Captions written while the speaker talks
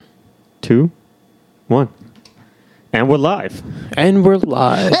2, 1. And we're live. And we're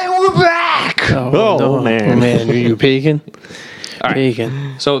live. And we're back! Oh, no. man. Man, are you peeking? All right.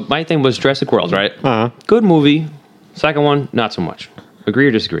 Peeking. So my thing was Jurassic World, right? Uh-huh. Good movie. Second one, not so much. Agree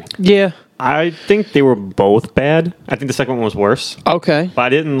or disagree? Yeah. I think they were both bad. I think the second one was worse. Okay. But I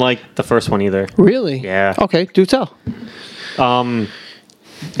didn't like the first one either. Really? Yeah. Okay, do tell. After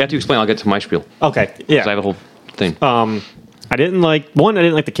you explain, I'll get to my spiel. Okay. Because Yeah. I have a whole thing. I didn't like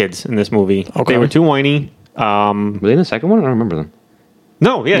the kids in this movie. Okay. They were too whiny. Were they in the second one? I don't remember them.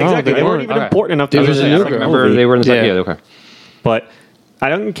 No, yeah, No, exactly. they They weren't weren't. even Okay. important enough There to was be a in new the I second girl. remember movie. they were in the second. Yeah. Yeah, okay. But I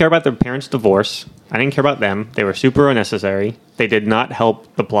don't care about their parents' divorce. I didn't care about them. They were super unnecessary. They did not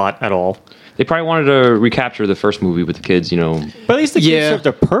help the plot at all. They probably wanted to recapture the first movie with the kids, you know. But at least the kids Yeah. served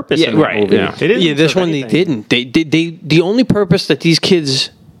a purpose Yeah, in the right, movie. yeah. They didn't Yeah, this serve one they anything. didn't. The only purpose that these kids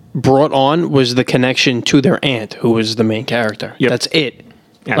brought on was the connection to their aunt, who was the main character. Yep. That's it.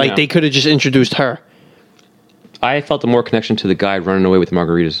 Yeah, Like yeah. they could have just introduced her. I felt a more connection to the guy running away with the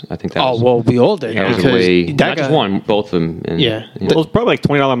margaritas. I think that Oh was, well, we all did. that was a because way. that Not guy, just one, both of them. And, Yeah. you It know. was probably like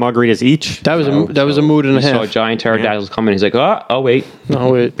 $20 margaritas each. That was a mood and a He saw half. giant pterodactyls coming. He's like, oh wait,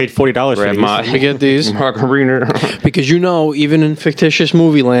 No, it, Paid $40 for grab these. my let me get these. margarita. Because even in fictitious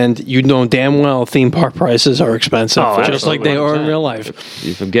movie land, you know damn well theme park prices are expensive, Oh, just like they are in 100%. real life.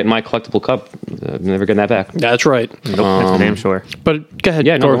 If I'm getting my collectible cup, I'm never getting that back. That's right. Nope, that's for damn sure. But go ahead.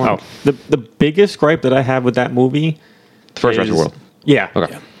 Yeah, no, Gordon. go on. The biggest gripe that I have with that movie The first is, Jurassic World. Yeah.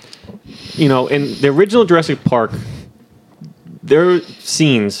 Okay. You know, in the original Jurassic Park, their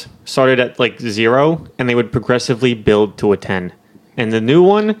scenes started at like 0 and they would progressively build to a 10. And the new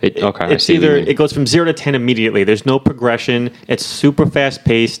one, I it's see what you either mean. it goes from 0 to 10 immediately. There's no progression. It's super fast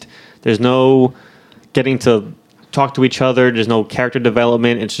paced. There's no getting to talk to each other. There's no character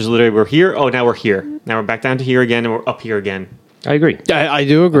development. It's just literally we're here. Oh, now we're here. Now we're back down to here again, and we're up here again. I agree. I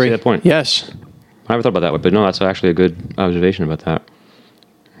do agree. that point. Yes. I never thought about that way, but no, that's actually a good observation about that.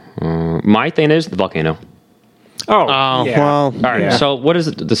 My thing is the volcano. Oh, Oh, yeah. well. All right, Yeah. so what is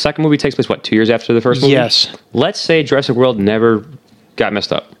it? The second movie takes place, 2 years after the first movie? Yes. Let's say Jurassic World never got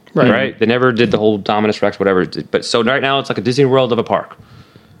messed up. Right. They never did the whole Dominus Rex, whatever. But so right now it's like a Disney World of a park.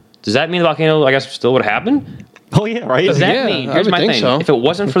 Does that mean the volcano, I guess, still would have happened? Oh yeah, right. Does that Yeah, mean, I here's would my think thing. so. If it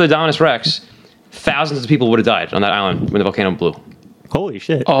wasn't for the Dominus Rex, thousands of people would have died on that island when the volcano blew. Holy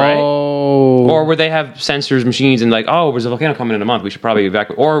shit! Right? Oh. Or would they have sensors, machines, and like, oh, there's a volcano coming in a month. We should probably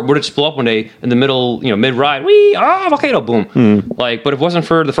evacuate. Or would it just blow up one day in the middle, mid ride? Volcano, boom. Like, but if it wasn't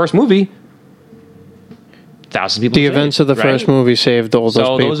for the first movie, thousands of people. The died, events of the right? first movie saved all those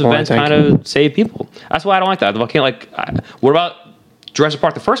So people. those events I think. kind of save people. That's why I don't like that. The volcano, what about Jurassic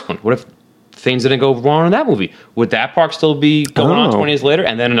Park, the first one? What if things didn't go wrong in that movie? Would that park still be going on Oh. 20 years later,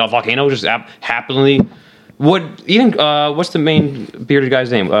 and then a volcano just happily? Would even what's the main bearded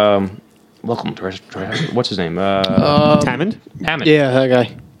guy's name? Welcome to what's his name? Hammond. Hammond. Yeah, that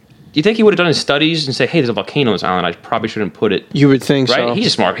guy. Do you think he would have done his studies and say, "Hey, there's a volcano on this island. I probably shouldn't put it." You would think Right? so.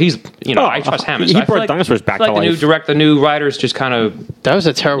 He's smart. He's I trust Hammond. he So I feel brought dinosaurs back I feel to like life. the new writers just kind of. That was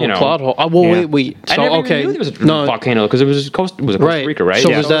a terrible plot hole. Oh, well, Yeah. wait. I So never okay, even knew there was a no, volcano because it was Costa right. Rica, right? So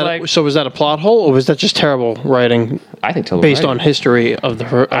Yeah. was that like, so was that a plot hole, or was that just terrible writing I think terrible based writing. on history of the?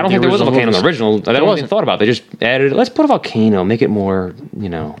 I don't think there was a volcano in the original. I don't think wasn't. they thought about it. They just added, let's put a volcano, make it more,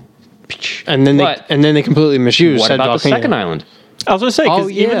 And then But they completely misused what said about volcano. the second island? I was gonna say because Oh,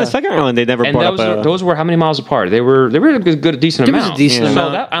 even yeah. the second island they never And brought those up. were how many miles apart? They were a decent There was amount. a decent So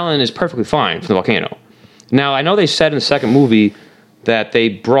amount. that island is perfectly fine for the volcano. Now I know they said in the second movie that they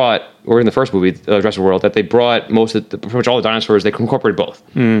brought, or in the first movie, Jurassic World, that they brought pretty much all the dinosaurs. They incorporated both,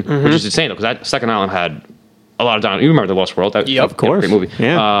 which is insane though, because that second island had a lot of dinosaurs. You remember the Lost World? Yep, of course. great movie.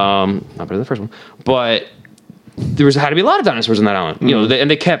 Yeah. Not better than the first one, but had to be a lot of dinosaurs on that island. And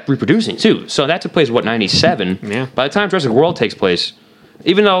they kept reproducing too. So that took place 97. Yeah. By the time Jurassic World takes place,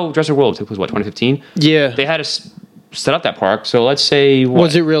 even though Jurassic World took place 2015. Yeah. They had to set up that park. So let's say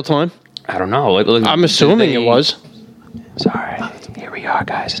Was it real time? I don't know. I'm assuming it was. Sorry, here we are,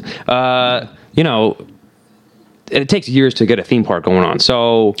 guys. And it takes years to get a theme park going on.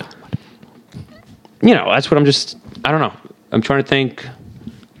 So that's what I don't know. I'm trying to think.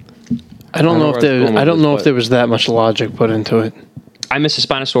 I don't know where if I was going with I don't this, know if but- there was that much logic put into it. I miss the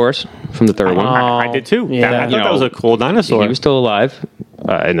Spinosaurus from the third one. I did too. Yeah. I thought that was a cool dinosaur. He was still alive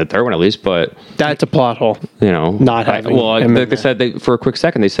in the third one, at least. But That's a plot hole. not having Well, him in like they there. said, for a quick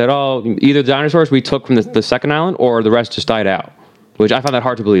second, they said, "Oh, either the dinosaurs we took from the second island, or the rest just died out." which I found that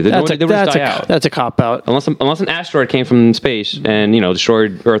hard to believe. They would just die out. That's a cop out. Unless an asteroid came from space and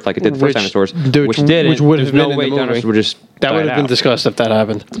destroyed Earth like it did the first dinosaurs, which did, which would there's have no been in way the movie. dinosaurs would just That died would have been out. discussed if that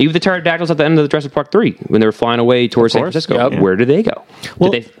happened. Even the pterodactyls at the end of the Jurassic Park 3, when they were flying away towards San course, Francisco, yep. where did they go?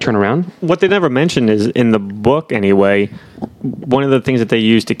 Well- did they turn around? What they never mentioned is in the book anyway. One of the things that they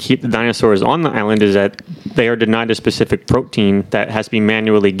use to keep the dinosaurs on the island is that they are denied a specific protein that has to be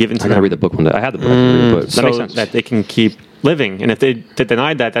manually given to I gotta them, read the book one day. I had the book. I can read it, but that so makes sense. that they can keep living. And if they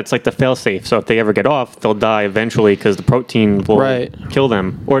denied that, that's like the fail-safe. So if they ever get off, they'll die eventually because the protein will Right. kill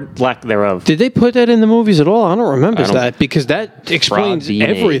them or lack thereof. Did they put that in the movies at all? I don't remember I don't- that because that explains DNA.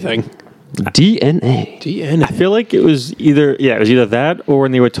 everything. DNA. DNA. I feel like it was either that or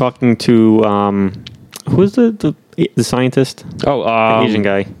when they were talking to who was the scientist, Oh, the Asian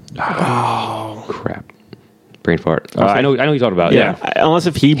guy. crap. Brain fart. I know who you're talking about. Yeah. Unless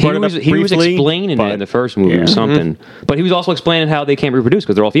if he brought it up He was briefly, explaining it but- in the first movie Yeah. or something. But he was also explaining how they can't reproduce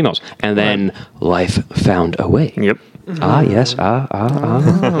because they're all females. And then life found a way. Yep. Ah, yes. Life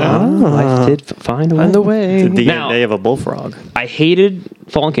did find a way. On the way. The DNA Now- of a bullfrog. I hated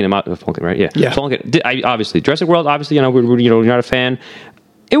Fallen Kingdom. Fallen Kingdom, right? Yeah. Yeah. Fallen Kingdom. Obviously, Jurassic World. Obviously, we're you're not a fan.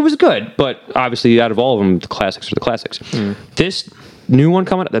 It was good, but obviously, out of all of them, the classics are the classics. This new one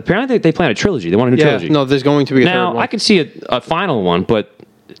coming up. Apparently, they plan a trilogy. They want a new Yeah, trilogy. no, there's going to be a third Now one. I can see a final one, but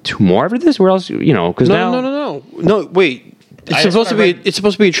two more after this. Where else? Because now No, wait. That's It's supposed what to I be. It's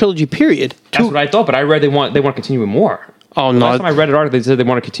supposed to be a trilogy period. That's what I thought, but I read they want to continue with more. Oh Last no. time I read an article, they said they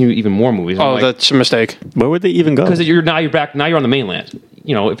want to continue even more movies. Oh, that's a mistake. Where would they even go? because you're back. Now you're on the mainland.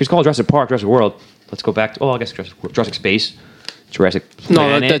 If it's called Jurassic Park, Jurassic World, let's go back to. I guess Jurassic Space, Jurassic. No,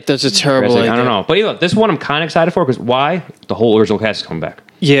 Planet, that's a terrible Jurassic, I idea. don't know, but this one I'm kind of excited for because why? The whole original cast is coming back.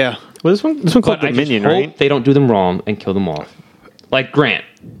 Yeah. Well, this one called But I just Dominion, hope right? they don't do them wrong and kill them all. Like Grant.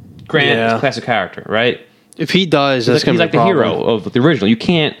 Grant is Yeah. a classic character, right? If he dies, that's He's going to like be the a hero problem. of the original. You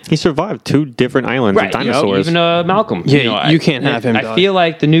can't. He survived 2 different islands of dinosaurs. Even Malcolm. Yeah, you can't have him I die. feel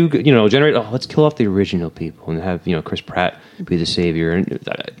like the new, generate. Oh, let's kill off the original people and have Chris Pratt be the savior. And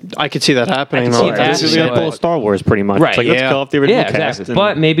I could see that happening. I can though. see that This is happening, like but- pull Star Wars, pretty much. Right, It's like, let's yeah. kill off the original Yeah, cast. exactly. and-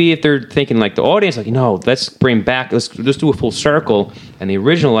 But maybe if they're thinking like the audience, like let's bring back, let's do a full circle, and the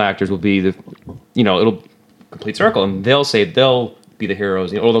original actors will be the, it'll complete circle, and they'll be the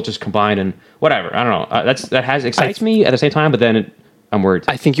heroes, or they'll just combine and whatever. I don't know. That excites me at the same time, but then I'm worried.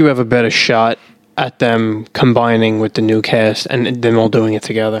 I think you have a better shot at them combining with the new cast and them all doing it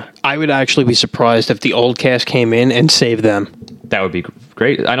together. I would actually be surprised if the old cast came in and saved them. That would be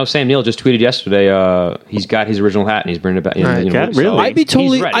great. I know Sam Neill just tweeted yesterday. He's got his original hat and he's bringing it back. Really? I'd be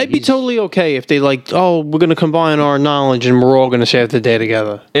totally okay if they we're going to combine our knowledge and we're all going to save the day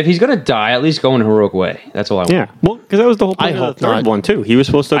together. If he's gonna die, at least go in a heroic way. That's all I want. yeah, well, because that was the whole point I of hope the third not. one too. He was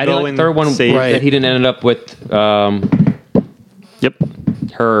supposed to I go didn't like and the third one save. Right. that he didn't end up with Yep.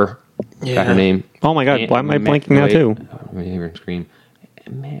 her. Yeah. Got her name. Oh my God, why am I blanking now too? Scream.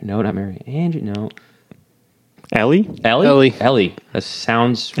 No, not Mary. Angie. No. Ellie. Ellie. That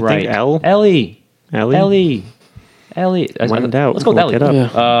sounds I right. think Elle. Ellie. Ellie. When in doubt, let's go with look Ellie. it up.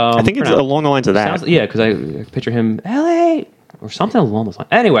 Yeah. I think it's along the lines of that. Yeah, because I picture him Ellie or something along those lines.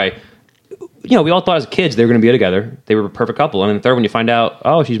 Anyway, we all thought as kids they were going to be together. They were a perfect couple. And then the third one, you find out,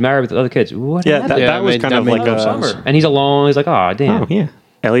 oh, she's married with other kids. What Yeah, happened? that was made- kind that of made like no a sense. Summer. And he's alone. He's like, oh, damn. Oh yeah,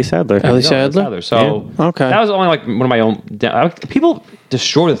 Ellie Sadler. Ellie No, Sadler? So Yeah. Okay. that was only like one of my own. People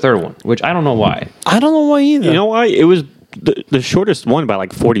destroy the third one, which I don't know why. I don't know why either. You know why? It was the shortest one by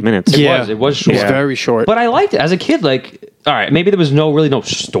like 40 minutes. Yeah. It was short. It's very short. But I liked it as a kid. Like, all right, maybe there was really no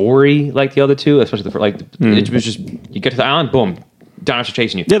story like the other two, especially the first. It was just you get to the island, boom, dinosaurs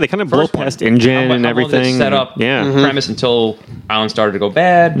chasing you. Yeah, they kind of blow First one. past engine and How long did it everything. set up Yeah. premise until island started to go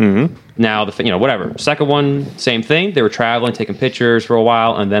bad. Now whatever. Second one, same thing. They were traveling, taking pictures for a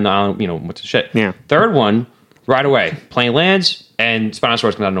while, and then the island, went to shit. Yeah. Third one, right away, plane lands and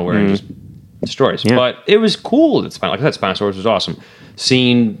Spinosaurus comes out of nowhere and just destroys. Yeah. But it was cool. Like I said, Spinosaurus was awesome.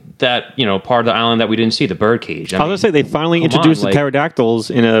 Seeing that part of the island that we didn't see, the bird cage. I was gonna say they finally come on, introduced like- the pterodactyls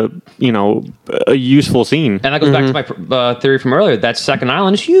in a useful scene. And that goes back to my theory from earlier. That second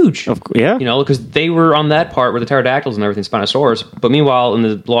island is huge. Yeah. Because they were on that part where the pterodactyls and everything, Spinosaurus. But meanwhile, in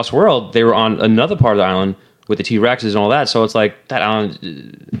the Lost World, they were on another part of the island with the T-Rexes and all that. So it's like that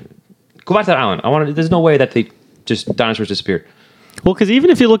island. Go back to that island. There's no way that dinosaurs disappeared. Well, because even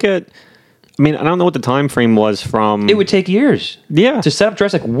if you look at, I don't know what the time frame was from. It would take years. Yeah. To set up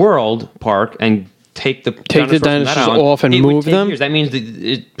Jurassic World Park and take the dinosaurs from that island, off and it would move take them? years. That means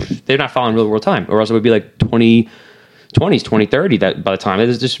they're not following real world time, or else it would be like 2020s, 2030. That by the time it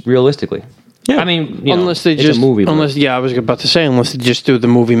is just realistically. Yeah. I mean, you know, Unless they it's just a movie. but I was about to say unless they just do the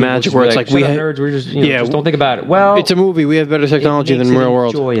movie magic where it's like "Shut we up, ha- nerds, we're just, you know, Yeah, just don't think about it. Well, it's a movie. We have better it technology makes than it real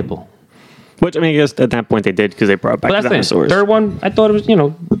world. enjoyable. Which, I mean, I guess at that point they did because they brought back But the that's the thing. dinosaurs. Third one, I thought it was, you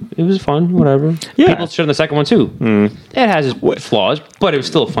know, it was fun, whatever. Yeah. People should in the second one too. It has its flaws, but it was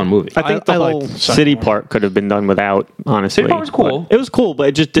still a fun movie. I think I the liked whole the second city one. part could have been done without, honestly. City part was cool. But it was cool, but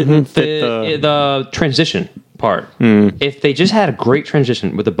it just didn't fit the transition part. If they just had a great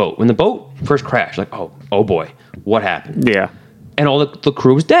transition with the boat, when the boat first crashed, like, oh boy, what happened? Yeah. And all the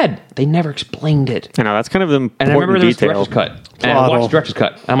crew was dead. They never explained it. I know, that's kind of the important And I remember there was detail. director's cut. And I watched the director's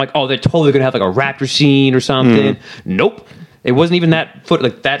cut. And I'm like, oh, they're totally gonna have like a raptor scene or something. Nope. It wasn't even that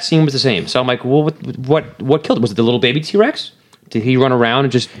like that scene was the same. So I'm like, well, what killed it? Was it the little baby T-Rex? Did he run around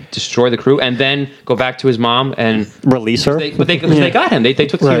and just destroy the crew and then go back to his mom and Release her? they got him. They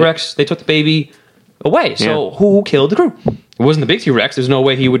took the Right. T-Rex, they took the baby away. So who killed the crew? It wasn't the big T-Rex. There's no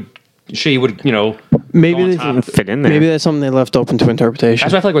way she would, you know, Maybe go on they top. Didn't fit in there. maybe that's something they left open to interpretation.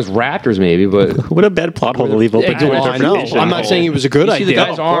 That's why I feel like it was raptors maybe, but What a bad plot hole to leave open to Well, I know. interpretation. I'm not saying it was a good you see idea. the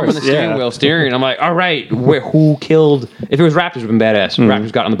guy's arm on the steering yeah. wheel steering. I'm like, all right, who killed? If it was Raptors, it would have been badass.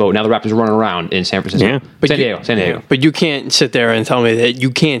 Raptors got on the boat. Now the Raptors are running around in San Francisco. Yeah. San Diego. But you can't sit there and tell me that you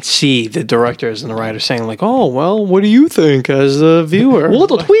can't see the directors and the writers saying like, "Oh, well, what do you think as a viewer?" Well,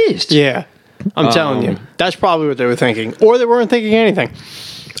 little twist. Yeah, I'm telling you, that's probably what they were thinking, or they weren't thinking anything.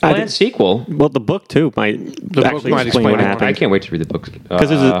 Planned sequel. Well, the book, too, might book actually might explain explain what more. I happened. can't wait to read the book. Because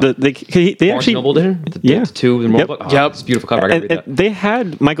they Barnes actually... Noble edition? Yeah. The two in one Yep. book? Oh, Yep. It's a beautiful cover. I gotta read that. They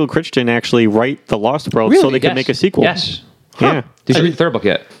had Michael Crichton actually write The Lost World so Really? they could Yes. make a sequel. Yes. Yeah. Did you read the third book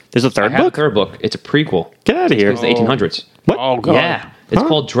yet? There's a I third have book? the third book. It's a prequel. Get out of here. It's the 1800s. What? Oh god, Yeah. It's Huh?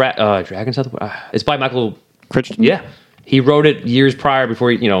 called Dragon something. It's by Michael. Crichton? Yeah. He wrote it years prior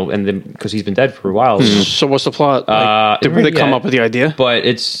before, you know, and then because he's been dead for a while. So what's the plot? Did yeah. they come up with the idea? But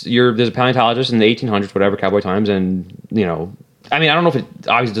there's a paleontologist in the 1800s, whatever, cowboy times, and you know, I mean, I don't know if it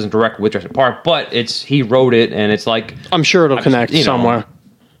obviously doesn't direct with Jurassic Park, but he wrote it, and it's like I'm sure it'll connect you know, somewhere.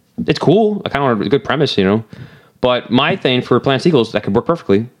 it's cool. I kind of want a good premise, you know. But my thing for planned sequels that could work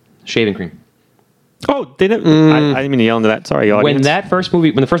perfectly, shaving cream. Oh, they didn't... I didn't mean to yell into that. Sorry, audience. When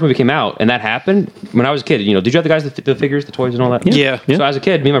the first movie came out, and that happened, when I was a kid, you know, did you have the guys the figures, the toys, and all that? Yeah. So as a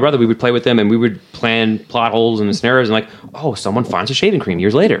kid, me and my brother, we would play with them, and we would plan plot holes and scenarios, and like, oh, someone finds a shaving cream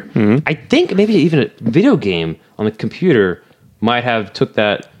years later. I think maybe even a video game on the computer might have took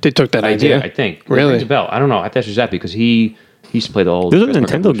that. They took that idea. I think. Really? It rings a bell. I don't know. I think that's Zappy because he used to play the old. There's a Jurassic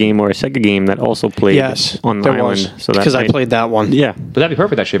Park Nintendo game or a Sega game that also played Yes, on the there island. was So that because I might- played that one. Yeah. But that'd be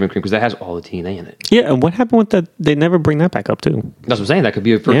perfect, that shaving cream, because that has all the TNA in it. Yeah, and what happened with that? They never bring that back up, too. That's what I'm saying. That could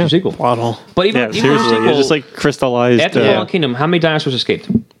be a first Yeah. sequel. Plot hole. But even, Yeah, even seriously. a sequel, It's just like crystallized... after Fallen Kingdom, how many dinosaurs escaped?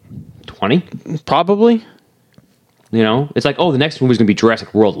 20? Probably. You know, it's like, oh, the next movie's gonna be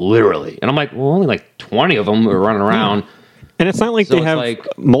Jurassic World, literally, and I'm like, well, only like 20 of them are running around. And it's not like So they it's have like-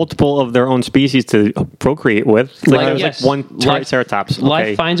 multiple of their own species to procreate with. Like, Like, there's yes, like one life- Triceratops. Life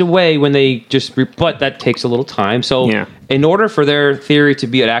Okay. finds a way when they just, but that takes a little time. So, Yeah. in order for their theory to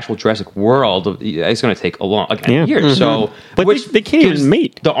be an actual Jurassic World, it's going to take a Yeah. year. So, But which they can't even gives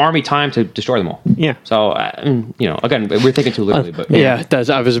mate. the army time to destroy them all. Yeah. So, you know, again, we're thinking too literally, but Yeah,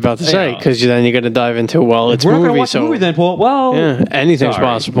 that's I was about to say Yeah. because then you're going to dive into it's we're a not going to movie, watch so the movie then, Paul. Well, yeah, anything's sorry.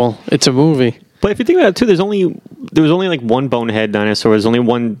 possible. It's a movie. But if you think about it too, there was only like one bonehead dinosaur. There's only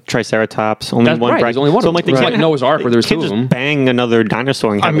one Triceratops. Only That's one. right, there's only one So of I'm like, them. they It's can't like Noah's Ark where there's they can't two of just them. bang another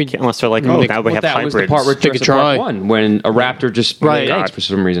dinosaur and have mean, unless they're like, oh, they- now we have that hybrids. was the part where They could Jurassic Park try. 1 when a raptor just Right. laid eggs for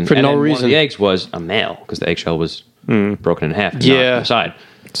some reason. For and no then One reason. of the eggs was a male because the eggshell was broken in half. and Yeah. knocked on the side.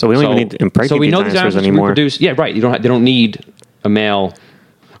 So we don't even need to impregnate So we these know these dinosaurs dinosaurs anymore. reproduce. Yeah, right. They don't need a male.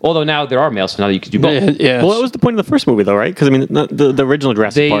 Although now there are males, so now you can do both. Yeah. Well, that was the point of the first movie, though, right? Because I mean, the original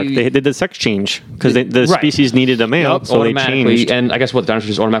Jurassic They- Park, they did the sex change because the Right. species needed a male, Yep, so they Automatically, changed. and I guess what the dinosaurs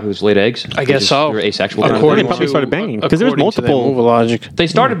just automatically just laid eggs. I guess so. They're asexual. kind of According thing. probably started banging, 'cause there was according to their multiple- movie logic. They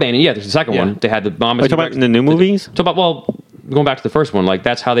started banning. Yeah, there's the second Yeah. one. They had the bomb. Are you talking about in the new movies? Talk about going back to the first one. Like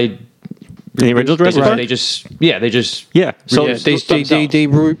that's how they. In the original Jurassic Park? They just yeah. So Yeah, they themselves.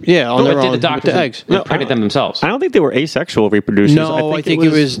 on No, their but did own the doctors with the eggs. No, impregnate I them themselves? I don't think they were asexual reproducers. No, I think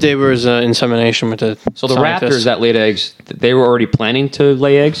it was there was insemination with the So the scientists. raptors that laid eggs, they were already planning to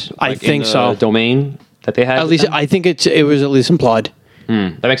lay eggs. I in think the so. Domain that they had. At with least them? I think it was at least implied.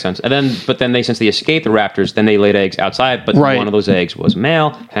 That makes sense. And then, but then since they escaped the raptors, then they laid eggs outside. But Right. one of those eggs was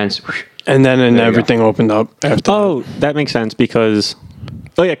male. Hence, And then you go. everything opened up after. Oh, that makes sense because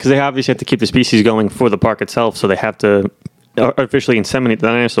they obviously have to keep the species going for the park itself, so they have to artificially inseminate the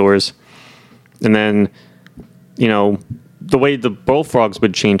dinosaurs, and then the way the bullfrogs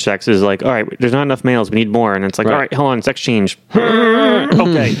would change sex is like, all right, there's not enough males, we need more, and it's like, Right. all right, hold on, sex change.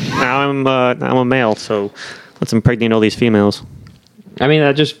 Okay, now I'm a male, so let's impregnate all these females. I mean,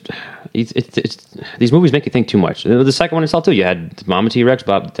 that just it's these movies make you think too much. The second one itself too. You had Mama T-Rex,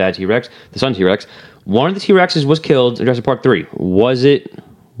 Dad T-Rex, the son T-Rex. One of the T-Rexes was killed in Jurassic Park 3. Was it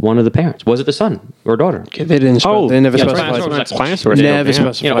one of the parents? Was it the son or daughter? Okay, they didn't. They never yeah, specified. Spinosaurus. Never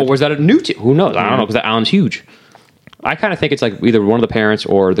specified. You know, or was that a new? Who knows? I don't know because that island's huge. I kind of think it's like either one of the parents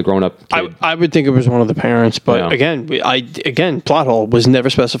or the grown-up kid. I would think it was one of the parents, but Yeah. again, plot hole was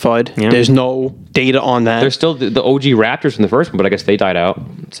never specified. Yeah. There's no data on that. There's still the OG raptors from the first one, but I guess they died out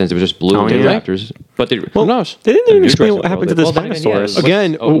since it was just blue Oh, and yeah. raptors. But they, Who knows? They didn't even New explain Jurassic what happened to World. the Well, then again, Spinosaurus.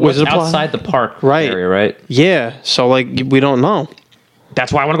 Again, was it a plot- outside the park Right. area, right? Yeah, so like we don't know.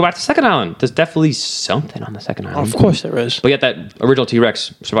 That's why I want to go back to the second island. There's definitely something on the second island. Of course there is. But yet that original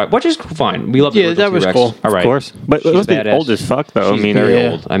T-Rex survived, which is fine. We love the Yeah, original that was T-Rex. cool. All right. Of course. But She's it must be badass. old as fuck, though. She's I mean, very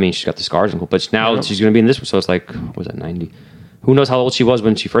Yeah. old. I mean, she's got the scars and cool. But now she's going to be in this one, so it's like, what was that, 90? Who knows how old she was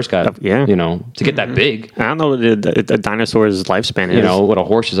when she first got, Yeah. you know, to get that big. I don't know what a dinosaur's lifespan is. You know, what a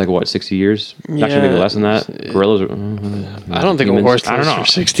horse is like, what, 60 years? Yeah. Actually, maybe less than that. Gorillas are... I don't think a humans- horse I don't lives know. for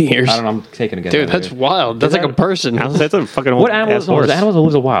 60 years. I don't know. I'm taking a guess. Dude, that's wild. That's like a person. That's a fucking old What ass animals horse.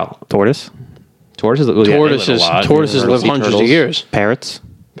 live a while? Tortoise, Tortoises, well, yeah, they live a Tortoises, lot. tortoises live Sea hundreds of turtles, years. parrots.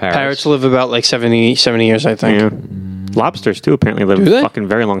 Parrots live about like 70 years, I think. Yeah. Lobsters too apparently live Do they? a fucking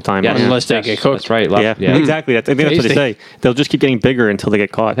very long time. Yes. Yeah. Unless they Yes, get cooked. That's right. Yeah, exactly. I think that's what they Tasty. say. They'll just keep getting bigger until they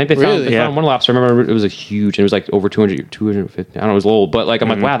get caught. I think they found, Really? they found one lobster. I remember it was a huge, and it was like over 200, 250. I don't know, it was old, but like I'm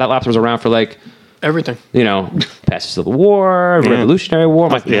like, wow, that lobster was around for like, Everything. you know, past the Civil War, Revolutionary War.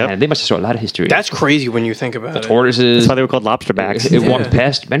 I'm like, Yeah. man, they must have saw a lot of history. That's crazy when you think about it. tortoises. That's why they were called lobster backs. It walked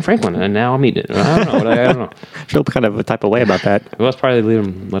past Ben Franklin, and now I'm eating it. I don't know. I don't know. I feel kind of a type of way about that. Well, that's probably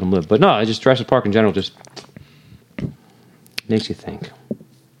let him live. But no, it's just Jurassic Park in general just makes you think.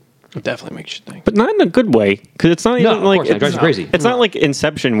 It definitely makes you think. But not in a good way, because it's not even of like course not. It drives you crazy. It's not like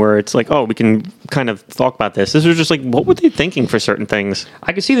Inception, where it's like, oh, we can kind of talk about this. This was just like, what were they thinking for certain things?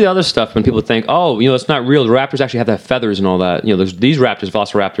 I can see the other stuff when people think, oh, you know, it's not real. The raptors actually have to have feathers and all that. You know, there's these raptors,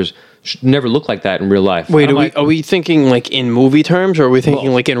 velociraptors, should never look like that in real life. Wait, I'm like, are we thinking like in movie terms, or are we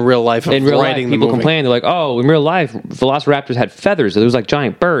thinking like in real life of in real life, writing the people movie? complain. They're like, oh, in real life, velociraptors had feathers. There was like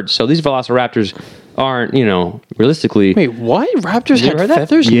giant birds. So these velociraptors aren't, you know, realistically. Wait, what? Raptors You had ever heard that?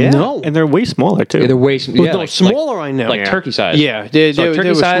 feathers? No. and they're way smaller too. They're way Smaller, I know. like Yeah. turkey size. Yeah, they turkey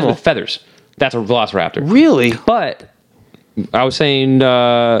were size small. with feathers. That's a velociraptor. Really? But I was saying,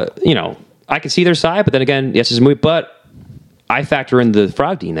 you know, I can see their side, but then again, yes, it's a movie. But I factor in the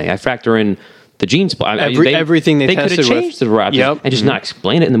frog DNA. I factor in the gene split. Everything they could have tested with. changed the raptors Yep. and just not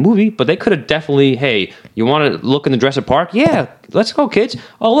explain it in the movie. But they could have definitely, hey, you want to look in the Jurassic Park? Yeah, let's go, kids.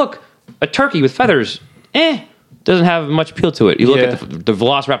 Oh, look, a turkey with feathers. Doesn't have much appeal to it. You look Yeah. at the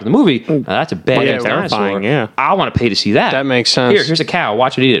Velociraptor in the movie. That's a bad Yeah, dinosaur. terrifying, yeah. I want to pay to see that. That makes sense. Here's a cow.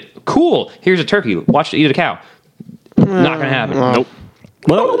 Watch it eat it. Cool. Here's a turkey. Watch it eat a cow. Not gonna happen. Nope.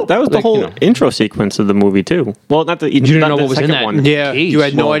 Well, that was the Like, whole you know. intro sequence of the movie too. Well, not the You didn't not know the what was in second that. one. Yeah, Cage. you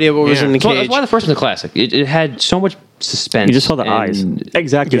had no Well, idea what was yeah. in the Well, cage. that's why the first one's a classic. It had so much suspense. You just saw the and- eyes.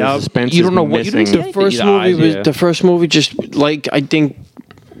 Exactly. Yeah. The suspense You don't is know what you missing. didn't the see. first The movie eyes, was yeah. the first movie. Just like I think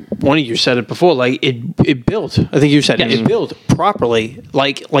one of you said it before. Like it built. I think you said Yes. it built properly.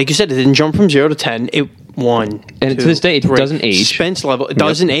 Like you said, it didn't jump from 0 to 10. It won. And to this day, it doesn't age. Suspense level. It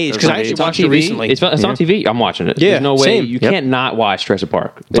doesn't age because doesn't I actually age. watched it recently. It's on TV. I'm watching it. Yeah, There's no way same. you Yep. can't not watch Jurassic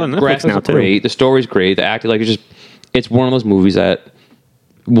Park. It's on The Netflix graphics now, are too. great. The story's great. The acting, like it's one of those movies that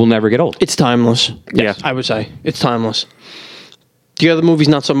will never get old. It's timeless. Yeah. I would say it's timeless. The other movies,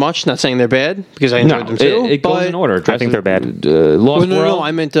 not so much. Not saying they're bad because I enjoyed them too. it goes but- in order. I think they're bad. Lost Well, no, World.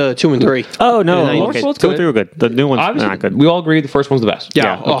 I meant 2 and 3. Oh no, Yeah, okay. World's Go good. through good. The new one's Obviously, not good. we all agree the first one's the best.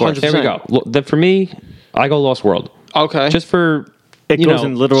 Yeah, of course. 100%. There we go. Then for me, I go Lost World. Okay. Just for It you goes know,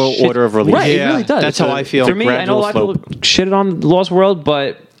 in literal shit- order of release. Right, Yeah, it really does. that's how I feel. For me, I know a lot of people shitted on Lost World,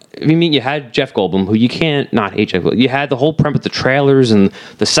 but I mean, you had Jeff Goldblum, who you can't not hate Jeff Goldblum. You had the whole premise, the trailers, and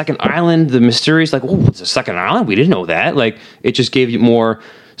the second island, the mysterious, like, oh, it's a second island? We didn't know that. Like, it just gave you more.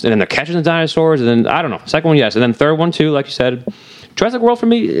 And then they're catching the dinosaurs, and then, I don't know. Second one, yes. And then third one, too, like you said. Jurassic World, for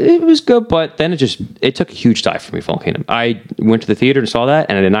me, it was good, but then it took a huge dive for me, Fallen Kingdom. I went to the theater and saw that,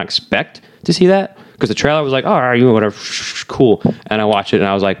 and I did not expect to see that. Because the trailer was like, oh, are you whatever, cool. And I watched it, and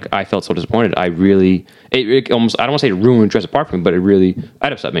I was like, I felt so disappointed. I really, it almost, I don't want to say it ruined Jurassic Park for me, but it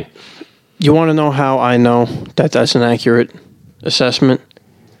upset me. You want to know how I know that that's an accurate assessment?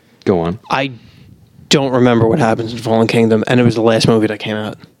 Go on. I don't remember what happens in Fallen Kingdom, and it was the last movie that came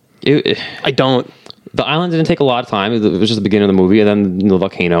out. I don't. The island didn't take a lot of time. It was just the beginning of the movie, and then the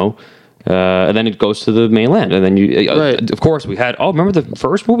volcano. And then it goes to the mainland, and then of course, we had. Oh, remember the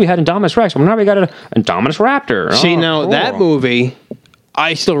first movie we had Indominus Rex? Well, now we got a Indominus Raptor. See, Oh, now cool. that movie,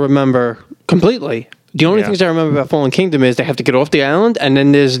 I still remember completely. The only things I remember about Fallen Kingdom is they have to get off the island, and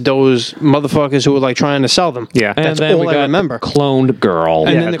then there's those motherfuckers who are like trying to sell them. Yeah. And that's then all we I got remember. the cloned girl.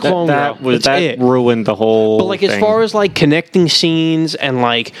 And then the clone that girl. was That's that it. ruined the whole. But like as thing. far as like connecting scenes and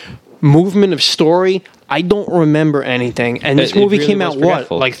like movement of story, I don't remember anything. And this It movie really came was out what,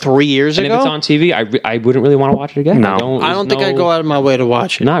 forgetful. like 3 years And ago? if it's on TV, I wouldn't really want to watch it again. No. I don't think I'd go out of my way to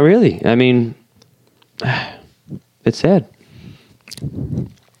watch it. Not really. I mean, it's sad.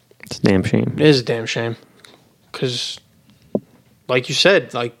 It's a damn shame. It is a damn shame. Because, like you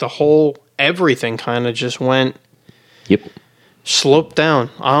said, like the whole everything kind of just went Yep. sloped down.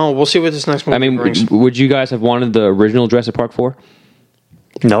 I don't know. We'll see what this next movie I mean, brings. would you guys have wanted the original Jurassic Park 4?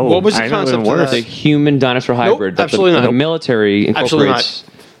 No. What was the I know concept even of worse. that? The human dinosaur hybrid that absolutely the not. military Absolutely incorporates.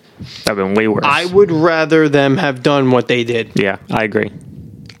 That'd been way worse. I would rather them have done what they did. Yeah, I agree.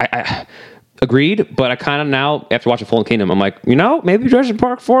 I agreed, but I kind of now, after watching Fallen Kingdom, I'm like, maybe Jurassic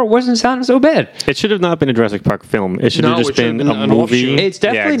Park 4 wasn't sounding so bad. It should have not been a Jurassic Park film. It should No, have it just should have been been a an movie. offshoot. It's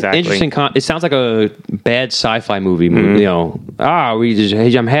definitely Yeah, exactly. an interesting. It sounds like a bad sci-fi movie.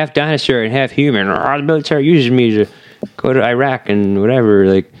 I'm half dinosaur and half human. The military uses me to go to Iraq and whatever.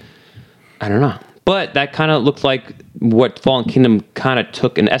 Like, I don't know. But that kind of looked like what Fallen Kingdom kind of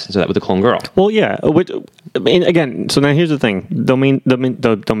took in essence of that with the clone girl. Well, yeah. I mean, again, so now here's the thing: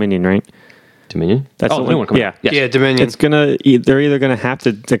 Dominion, right? Dominion. That's the the new one- one coming yeah. out. Yes. Yeah, Dominion. It's gonna. They're either gonna have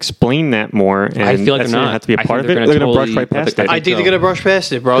to explain that more, and I feel like that's they're gonna not. have to be a I part think of it. they're They're gonna gonna brush totally- right past I it. I think they're going to brush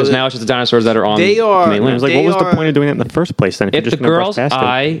past it, bro. Because now it's just the dinosaurs that are on They are- the mainland. It's like, They what was are- the point of doing that in the first place? Then, If you're the just gonna brush girl's past it?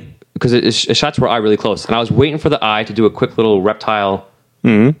 eye, because it shots were eye really close, and I was waiting for the eye to do a quick little reptile,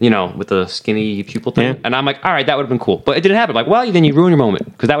 with the skinny pupil thing, Yeah. and I'm like, all right, that would have been cool, but it didn't happen. Like, well, then you ruin your moment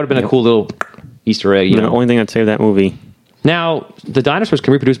because that would have been a cool little Easter egg. The only thing I'd say of that movie. Now the dinosaurs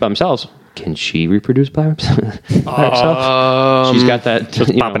can reproduce by themselves. Can she reproduce by herself? She's got that.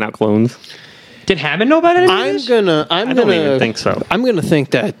 Just popping out clones. Did Hammond know about it? I'm I don't even think so. I'm gonna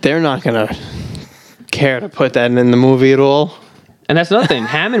think that they're not gonna care to put that in the movie at all. And that's another thing.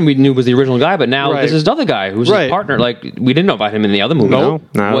 Hammond we knew was the original guy, but now Right. this is another guy who's Right. his partner. Like we didn't know about him in the other movie. No,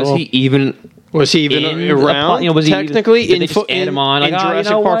 not at was all. he even? Was he even in around? was he technically, Did they just add him on? Like, in Jurassic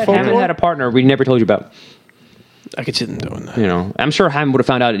you know Park what? Hammond folklore? had a partner we never told you about. I could see them doing that. I'm sure Hammond would have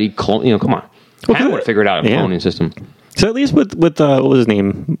found out that he cloned. Come on, Hammond would have figured out a Yeah. cloning system. So at least with what was his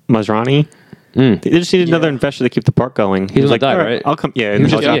name, Masrani. They just needed another investor to keep the park going. He was was like, gonna die, "All right? I'll come." Yeah, He in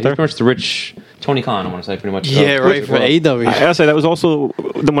was the just, he was helicopter. pretty much the rich Tony Khan. I want to say pretty much. Yeah, right, for AW. I gotta say that was also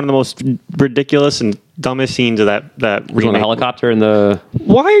one of the most ridiculous and dumbest scenes of that On the remake. helicopter and the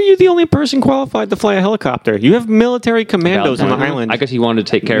Why are you the only person qualified to fly a helicopter? You have military commandos on the island. I guess he wanted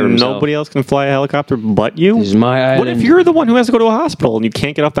to take care of himself. Nobody else can fly a helicopter but you. This is my What if island. you're the one who has to go to a hospital and you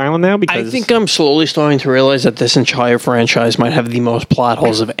can't get off the island now I because think I'm slowly starting to realize that this entire franchise might have the most plot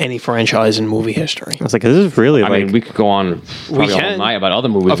holes of any franchise in movie history. I was like, this is really I like mean, we could go on probably all can. night about other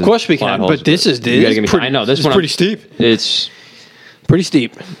movies. Of with course we plot can, holes, but this is you gotta give me- pretty- I know this it's one. pretty steep. It's Pretty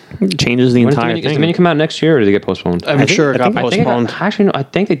steep. changes the when entire does thing. Dominion come out next year, or did it get postponed? I'm think- sure it I got think- I think it got- postponed. actually, no, I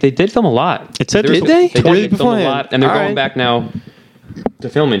think they did film a lot. It said Did they? They Really did film a beforehand? lot, and they're All going right. back now to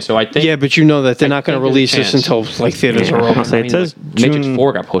filming. So I think Yeah, but you know that they're not going to think there's a release this chance. until like theaters Yeah. are I'll open. say I it mean, says like, Matrix June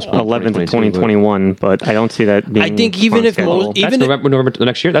 4 got postponed. 11th of 2022, 2021, but I don't see that being. I think even on if schedule. most- That's Even November the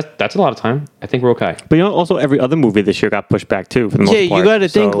next year. That's a lot of time. I think we're okay. But also every other movie this year got pushed back too. For the most Yeah, you part. gotta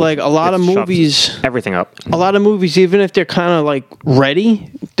think, So like, a lot it of shuts movies- everything up. A lot of movies, even if they're kind of like ready,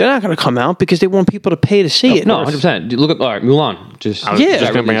 they're not going to come out because they want people to pay to see it. No, 100%. Look at all right, Mulan. Just I was Yeah.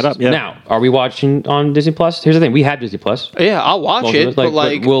 just gonna bring it up. Yeah. Now, are we watching on Disney Plus? Here's the thing: we have Disney Plus. Yeah, I'll watch Most of it, us, but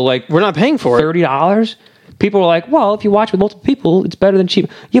like, we'll like we're not paying for it. $30. People are like, well, if you watch with multiple people, it's better than cheap.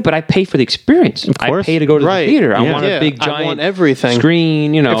 Yeah, but I pay for the experience. I course. pay to go to Right. the theater. I Yeah. want Yeah, a big I giant want everything.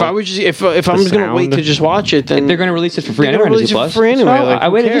 screen. You know, If I was just, if I'm just going to wait sound. to just watch it, then they're going to release it for free They're anyway. gonna on release Disney it Plus. for free anyway, So like, I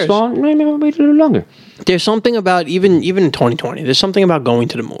who waited cares? this long. Maybe I'll wait a little longer. there's something about even in 2020. There's something about going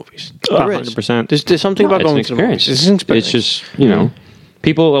to the movies. There is. 100%. There's something about It's an going to the movies. experience. It's an experience. It's just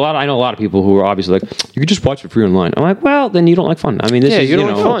people. I know a lot of people who are obviously like, you could just watch it free online. I'm like, well, then you don't like fun. I mean, this yeah, is you don't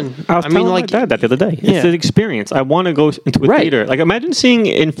know, like fun. I was telling my dad that the other day. Yeah. It's an experience. I want to go into a Right. theater. Like, imagine seeing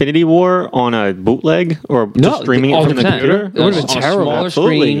Infinity War on a bootleg or No, just streaming it from the 100%. computer. It would've been On a terrible. smaller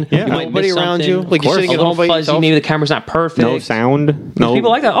Absolutely. screen. Yeah. You might Nobody miss around you. something. Like, you're Of sitting course. at A home by little fuzzy. yourself. Maybe the camera's not perfect. No sound. No. People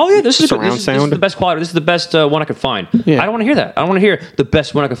like that. Oh yeah, this is Surround this is sound. the best quality. This is the best one I could find. Yeah. I don't want to hear that. I don't want to hear the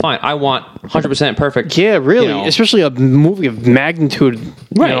best one I could find. I want 100% perfect. Yeah, really. you know. Especially a movie of magnitude.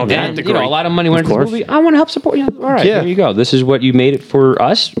 Right, You know, that and degree. a lot of money went into course. this movie. I want to help support you. All right, Yeah. there you go. This is what you made it for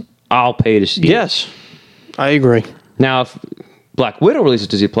us. I'll pay to see it. Yes, I agree. Now, if Black Widow releases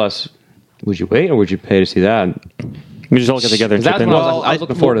Disney Plus, would you wait or would you pay to see that? We just all get together and That's chip in. what I was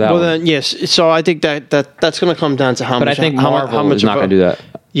looking forward to that Well, one. then, yes. So I think that's going to come down to how But much. I think how Marvel much is not of a- going to do that.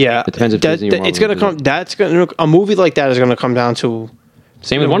 Yeah, It depends if Disney or Marvel it's going to will do come. That's going to a movie like that is going to come down to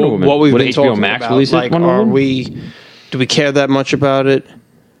Same with Wonder Woman. what we've Would been HBO talking Max about. release Like, it? Wonder Woman? do we care that much about it?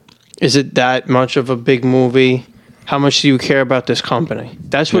 Is it that much of a big movie? How much do you care about this company?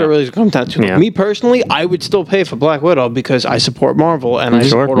 That's what Yeah. it really comes down to. Yeah. Me personally, I would still pay for Black Widow because I support Marvel and I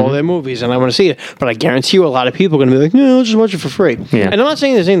Sure. support all their movies and I want to see it. But I guarantee you, a lot of people are going to be like, "No, I'll just watch it for free." Yeah. And I'm not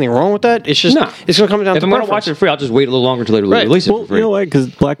saying there's anything wrong with that. It's just No. it's going to come down If to I'm going to preference. watch it free, I'll just wait a little longer until they Right. release it Well, for free. you know what? Because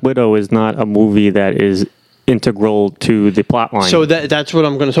Black Widow is not a movie that is integral to the plot line. So that's what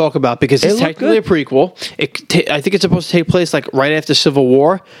I'm going to talk about because it's looked technically a prequel. I think it's supposed to take place like right after Civil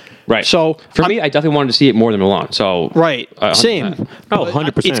War. Right. So for me, I definitely wanted to see it more than Mulan. So right, 100%. same. Oh, But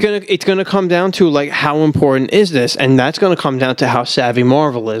 100%. It's gonna come down to like how important is this, and that's gonna come down to how savvy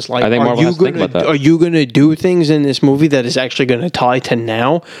Marvel is. Like, I think Marvel has to think about that. Are you gonna do things in this movie that is actually gonna tie to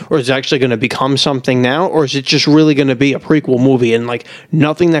now, or is it actually gonna become something now, or is it just really gonna be a prequel movie and like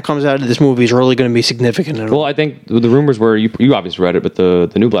nothing that comes out of this movie is really gonna be significant at all? well, I think the rumors were you obviously read it, but the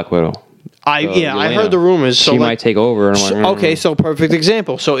new Black Widow. I Yelena, heard the rumors. So she like- might take over. And I'm like, Okay, so perfect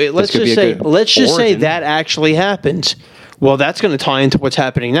example. So let's could just be a say good say origin. that actually happens. Well, that's going to tie into what's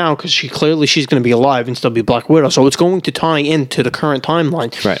happening now because she's going to be alive and still be Black Widow. So it's going to tie into the current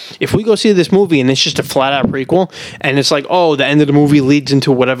timeline. Right. If we go see this movie and it's just a flat out prequel, and it's like, oh, the end of the movie leads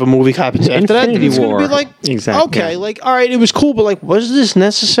into whatever movie happens after that, then Infinity it's going to be War. like, Exactly. okay, like all right, it was cool, but like, was this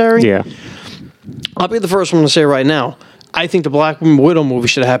necessary? yeah. I'll be the first one to say right now. I think the Black Widow movie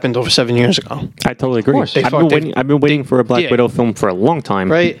should have happened over 7 years ago. I totally agree. course. I've been waiting for a Black yeah. Widow film for a long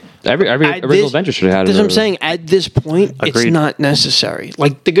time. Right. every At original this- Avenger should have had. That's what I'm a- saying. At this point, it's Agreed. not necessary.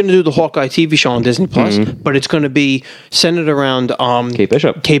 Like they're going to do the Hawkeye TV show on Disney Plus, but it's going to be centered around Kate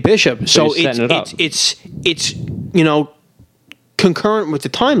Bishop. Kate Bishop. So you're setting it up. it's concurrent with the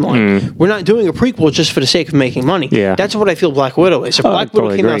timeline. We're not doing a prequel just for the sake of making money. Yeah. That's what I feel Black Widow is. If Oh, I Black Widow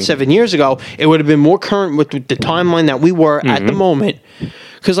totally came out agree. 7 years ago, it would have been more current with the timeline that we were at the moment.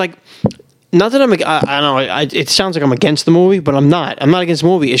 Because like. Not that I know. It sounds like I'm against the movie, but I'm not. I'm not against the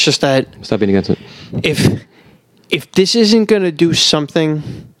movie. It's just that Stop being against it if this isn't going to do something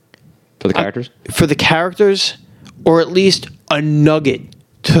for the characters. for the characters, or at least a nugget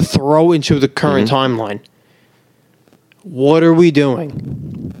to throw into the current timeline, what are we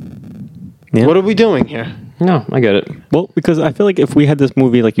doing? Yeah. What are we doing here? No, I get it. Well, because I feel like if we had this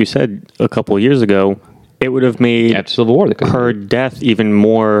movie, like you said, a couple of years ago, it would have made After Civil War, they could. her death even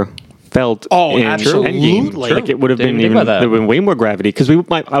more felt. Oh, in absolutely. Endgame. True. Like it would have Didn't been think even about that. there would have been way more gravity. Because I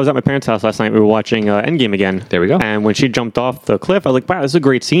was at my parents' house last night. We were watching Endgame again. There we go. And when she jumped off the cliff, I was like, "Wow, this is a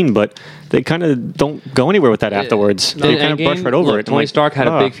great scene." But they kind of don't go anywhere with that afterwards. They kind of brush right over it. I'm Tony like, Stark had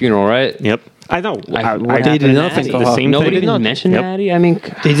a "Ah." big funeral, right? Yep. I know. What I happened did to nothing Natty? for her. The same Nobody thing. even mentioned Yep. Natty. I mean,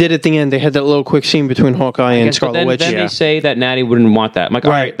 They did at the end. They had that little quick scene between Hawkeye and but Scarlet then, Witch. then Yeah. they say that Natty wouldn't want that. I'm like,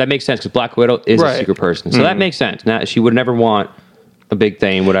 all Right. right, that makes sense because Black Widow is Right. a secret person, so that makes sense. Now, she would never want a big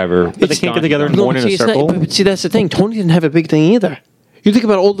thing, whatever. But they can't get together and mourn in a see, it's not- circle. but see, that's the thing. Tony didn't have a big thing either. You think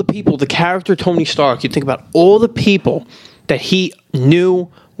about all the people, the character Tony Stark. You think about all the people that he knew,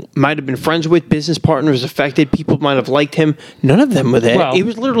 might have been friends with, business partners affected. People might have liked him. None of them were there. Well, it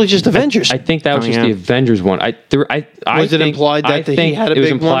was literally just Avengers. I think that was Oh, just yeah. the Avengers one. I Was it think, implied that I he think had a it was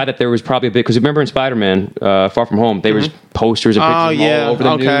big implied one? that there was probably a big because remember in Spider-Man Far From Home there was posters and pictures Oh, of him yeah. all over the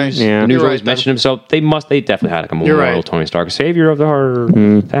Okay. news. Yeah. The news You're always right, mentioned him, so they definitely had like a You're memorial right. Tony Stark, savior of the heart,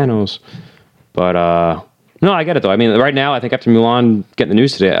 Thanos. But no, I get it though. I mean, right now I think after Mulan getting the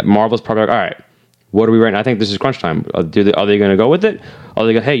news today, Marvel's probably like, all right. What are we right now? I think this is crunch time. Are they going to go with it? Are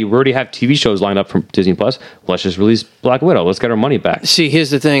they going, hey, you already have TV shows lined up from Disney Plus. Let's just release Black Widow. Let's get our money back. See, here's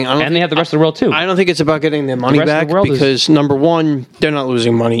the thing. And they have the rest of the world too. I don't think it's about getting their money rest of the back world is- because number one, they're not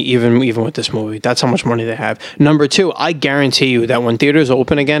losing money even with this movie. That's how much money they have. Number two, I guarantee you that when theaters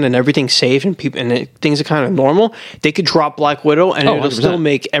open again and everything's safe and things are kind of normal, they could drop Black Widow and Oh, it'll 100%. still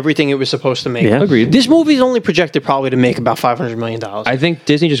make everything it was supposed to make. Yeah. Agreed. This movie's only projected probably to make about $500 million. I think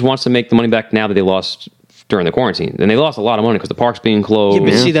Disney just wants to make the money back now that they lost during the quarantine. And they lost a lot of money because the park's being closed. Yeah,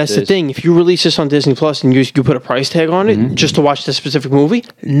 but see, that's the thing. If you release this on Disney Plus and you put a price tag on it just to watch this specific movie,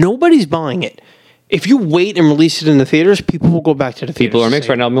 nobody's buying it. If you wait and release it in the theaters, people will go back to the theaters. People are mixed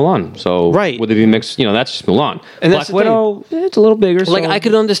right now with Mulan. So Right. would they be mixed? That's just Mulan. And Black that's the Widow, it's a little bigger. Like, so- I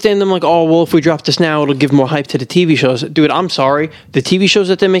could understand them like, oh, well, if we drop this now, it'll give more hype to the TV shows. Dude, I'm sorry. The TV shows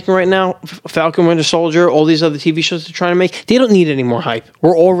that they're making right now, Falcon Winter Soldier, all these other TV shows they're trying to make, they don't need any more hype.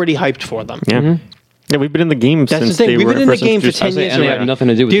 We're already hyped for them. Yeah. Yeah, we've been in the game That's since the thing. they We've were been in the first game for introduced. 10 years. And they have nothing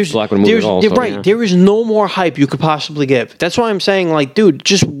to do with the Black Widow movie at all. You're so, right. yeah. There is no more hype you could possibly give. That's why I'm saying, like, dude,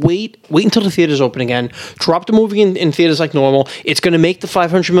 just wait until the theaters open again. Drop the movie in theaters like normal. It's going to make the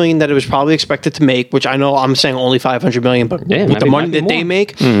 $500 million that it was probably expected to make, which I know I'm saying only $500 million, but Yeah, with the money might be that they more.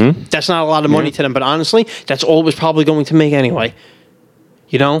 make, that's not a lot of money to them. But honestly, that's all it was probably going to make anyway.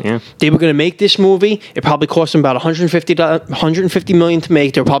 You know, Yeah. they were going to make this movie. It probably cost them about $150 million to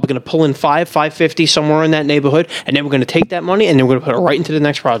make. They were probably going to pull in $550 somewhere in that neighborhood, and then we're going to take that money and then we're going to put it right into the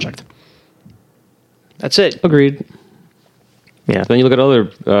next project. That's it. Agreed. Yeah. Then you look at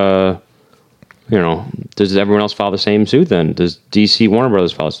other, does everyone else follow the same suit then? Does DC Warner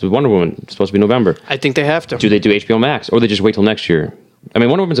Brothers follow? Does Wonder Woman supposed to be November? I think they have to. Do they do HBO Max, or they just wait till next year? I mean,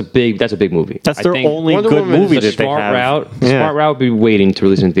 Wonder Woman's that's a big movie. That's I their think only Wonder good Woman is movie the that they smart have. route. Yeah. Smart route would be waiting to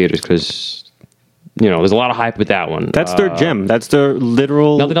release in theaters because there's a lot of hype with that one. That's their gem. That's their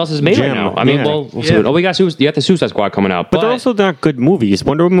literal. Nothing else is made gem. right now. I mean, Yeah. well, Yeah. we got you got the Suicide Squad coming out, But they're also not good movies.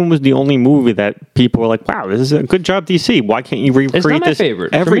 Wonder Woman was the only movie that people were like, "Wow, this is a good job, DC. Why can't you recreate it's not my this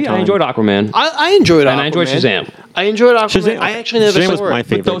favorite. every For me, time?" I enjoyed Aquaman. I enjoyed Aquaman. And I enjoyed Shazam. I enjoyed Aquaman. Shazam- I actually never Shazam saw was it. my But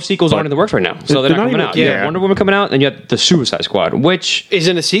favorite. those sequels aren't in the works right now, so they're They're not not coming even- out. You yeah. have Wonder Woman coming out, and you have the Suicide Squad, which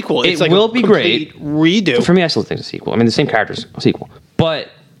Isn't a sequel. It's It like will a be great. complete redo. for me, I still think it's a sequel. I mean, the same characters, a sequel. But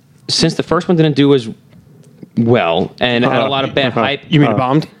since the first one didn't do as well, and it had a lot of bad hype. You mean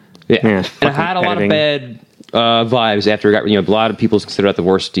bombed? Yeah. Yeah, And it had a lot of editing. bad vibes after it got, a lot of people consider that the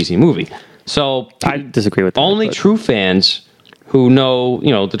worst DC movie. So I disagree with that. only but- true fans who know,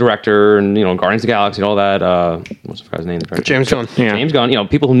 the director and, Guardians of the Galaxy and all that, what's the guy's name? James Gunn. Yeah. James Gunn,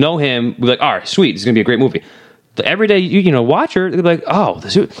 people who know him will be like, all right, sweet, this is going to be a great movie. The everyday, watcher, they'll be like,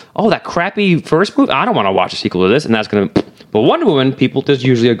 that crappy first movie, I don't want to watch a sequel to this, and that's going to... But Wonder Woman, there's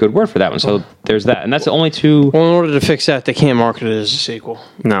usually a good word for that one, so there's that. And that's the only two... Well, in order to fix that, they can't market it as a sequel.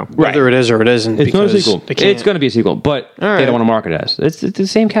 No. Whether it is or it isn't. It's not a because sequel. they can't. It's going to be a sequel, but All right. they don't want to market it as. It's the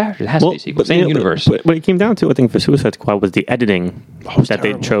same character. It has to be a sequel. Same universe. But what it came down to, I think, for Suicide Squad was the editing was that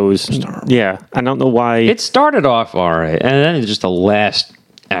they terrible. chose. It was terrible. Yeah, I don't know why. It started off all right, and then just the last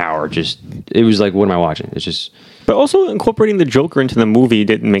hour, it was like, what am I watching? It's just... But also incorporating the Joker into the movie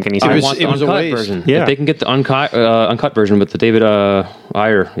didn't make any I sense. want the it was a uncut waste. version. Yeah. If they can get the uncut version with the David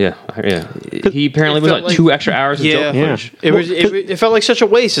Ayer, yeah. He apparently It was felt like like- 2 extra hours of Yeah. Joker footage. It felt like such a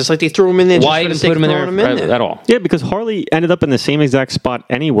waste. It's like they threw him in there. Just Why for the even sake put him of in throwing there him in there. at all? Yeah, because Harley ended up in the same exact spot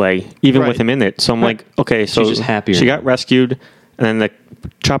anyway, even Right. with him in it. So I'm like, okay, so just happier. she got rescued, and then the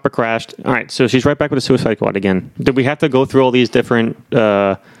chopper crashed. All right, so she's right back with the Suicide Squad again. Did we have to go through all these different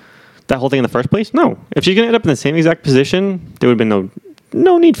that whole thing in the first place? No. If she's gonna end up in the same exact position, there would have been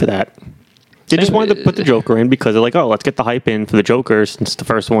no need for that. They just wanted to put the Joker in because they're like, oh, let's get the hype in for the Joker since the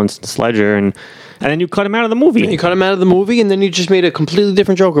first one's Sledger, and then you cut him out of the movie. You cut him out of the movie, and then you just made a completely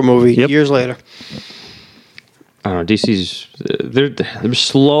different Joker movie Yep. years later. I don't know. DC's they're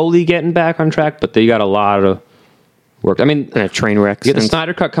slowly getting back on track, but they got a lot of work. I mean, And a train wreck. you get the since-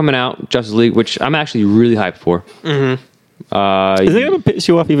 Snyder Cut coming out, Justice League, which I'm actually really hyped for. Is it gonna piss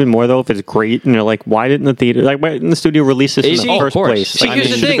you off even more though if it's great and you're like, why didn't the theater, like, why didn't the studio release this in See, the of first course. place? See, Like, Here's it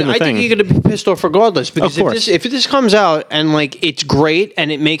the should've thing. been I think you're going to be pissed off regardless because Of course. if this comes out and like it's great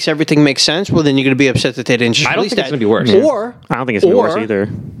and it makes everything make sense, well then you're going to be upset that they didn't just I don't release think that. it's gonna be worse. Or I don't think it's gonna be worse or- either.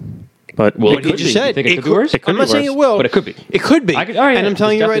 But Well, Like you just said, You think it could be worse? It could I'm be not saying worse. it will, But it could be. It could be. I could- all right, and I'm yeah,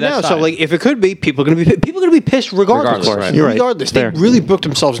 telling you it's right now. definitely So that like, if it could be, people are going to be pissed regardless. Regardless, right. You're right. Regardless, Fair. they really booked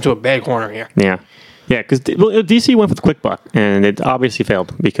themselves into a bad corner here. yeah, because DC went for the quick buck and it obviously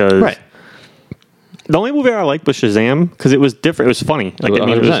failed because Right. the only movie I liked was Shazam because it was different. It was funny. Like, I mean,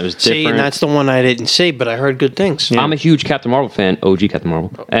 it 100%. It was, was See, and different. that's the one I didn't say, but I heard good things. I'm a huge Captain Marvel fan, OG Captain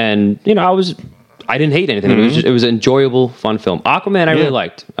Marvel, and I didn't hate anything. It was an enjoyable, fun film. Aquaman, I really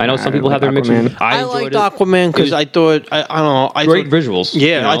liked. I know some people have their like mixed. Aquaman. I enjoyed liked it. Aquaman because It was I thought I don't know. I great thought, visuals.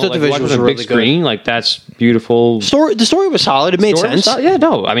 Yeah, I thought the watching visuals it on were a big really good. screen. Like that's beautiful. The story was solid. It made Story was sense. solid. Yeah,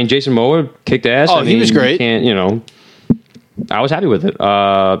 no. I mean, Jason Momoa kicked ass. Oh, I he mean, was great. I was happy with it.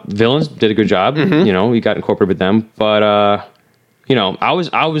 Villains did a good job. Mm-hmm. We got incorporated with them. But I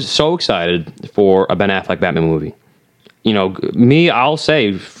was so excited for a Ben Affleck Batman movie. I'll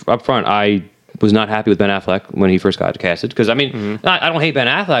say up front, I was not happy with Ben Affleck when he first got casted because I don't hate Ben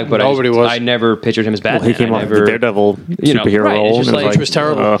Affleck, but Nobody was. I never pictured him as Batman. he came I off never, the Daredevil superhero right, it's role, just and it like- Which was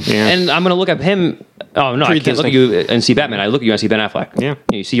terrible. yeah. And I'm going to look at him. Oh, no, I can't look at you and see Batman. I look at you and see Ben Affleck. Yeah.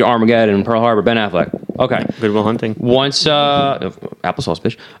 You see your Armageddon and Pearl Harbor, Ben Affleck. Okay. Good Will Hunting. Once, applesauce,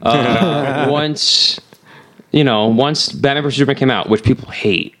 bitch. Once Batman vs. Superman came out, which people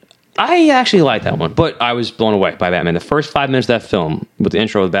hate, I actually liked that one, but I was blown away by Batman. The first 5 minutes of that film with the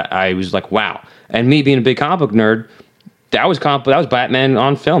intro of that, I was like, wow. And me being a big comic book nerd, that was Batman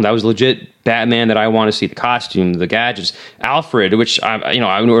on film. That was legit Batman that I want to see. The costume, the gadgets, Alfred, which we're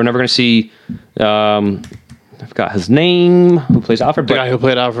never going to see. I forgot his name. Who plays Alfred? The guy who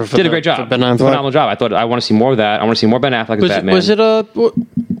played Alfred did a great job. Ben Affleck. Phenomenal job. I want to see more of that. I want to see more Ben Affleck as Batman. Was it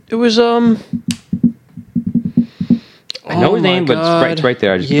It was I know his name, but it's right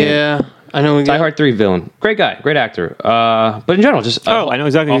there. I just can't. I know. Die Hard 3 villain. Great guy. Great actor. But in general, just I know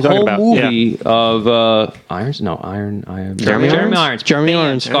exactly what you're talking about. A whole movie of Irons? No, Jeremy Irons. Jeremy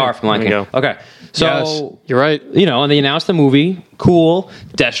Irons. Scar from Lion King. Okay. So, yes, you're right. And they announced the movie. Cool.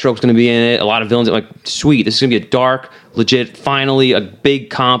 Deathstroke's going to be in it. A lot of villains. Like, sweet. This is going to be a dark, legit, finally, a big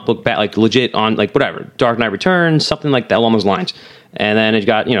comic book, like, legit on, like, whatever. Dark Knight Returns, something like that along those lines. And then it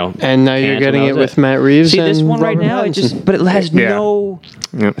got, And now you're getting it with Matt Reeves. See, this one right Robert now, but it has no.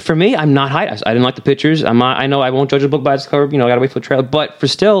 Yeah. For me, I'm not hyped. I didn't like the pictures. I know I won't judge a book by its cover. I got to wait for the trailer. But for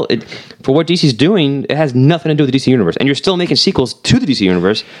what DC's doing, it has nothing to do with the DC universe. And you're still making sequels to the DC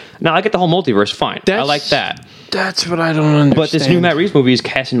universe. Now, I get the whole multiverse. Fine. I like that. That's what I don't understand. But this new Matt Reeves movie is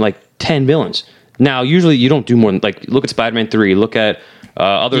casting like 10 villains. Now, usually you don't do more than, like, look at Spider-Man 3, look at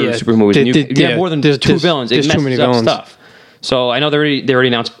other super movies. You have more than two villains. It messes up stuff. So I know they already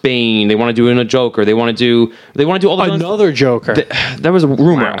announced Bane. They want to do it in a Joker. They want to do all the villains. Another Joker. There was a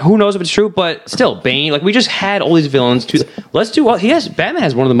rumor. Wow. Who knows if it's true? But still, Bane. Like, we just had all these villains. Let's do. Well, Batman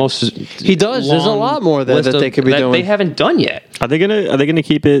has one of the most. He does. There's a lot more that they could be doing. They haven't done yet. Are they gonna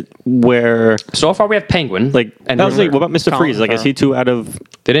keep it where? So far, we have Penguin. Like, what about Mr. Freeze? Like, is he too out of?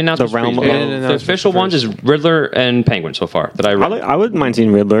 They didn't announce the realm. The official ones is Riddler and Penguin so far that I read. I wouldn't mind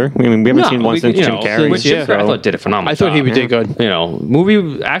seeing Riddler. I mean, we haven't seen one since Jim Carrey. Jim Carrey, I thought did a phenomenal job. I thought he did good.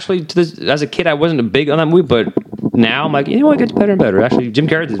 Movie actually as a kid I wasn't big on that movie, but now I'm like, it gets better and better. Actually, Jim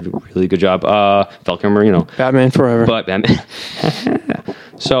Carrey did a really good job. Val Kilmer, Batman Forever. But Batman.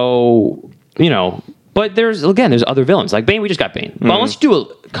 So, but there's other villains like Bane. We just got Bane. But let's do a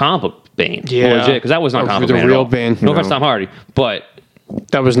comic book Bane, legit, because that was not comic book Bane. The real Bane. No offense, Tom Hardy, but.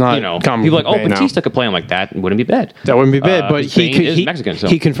 That was not. People are like, Batista could play him like that. It wouldn't be bad. That wouldn't be bad. But is Mexican. So.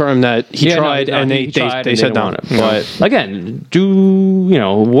 He confirmed that he tried, and they said no. But again,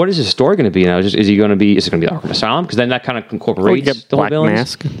 what is his story going to be now? Is it going to be Arkham Asylum? Because then that kind of incorporates the whole Black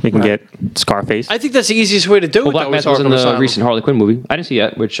Mask. We can get Scarface. I think that's the easiest way to do it. Black Mask was in the recent Harley Quinn movie. I didn't see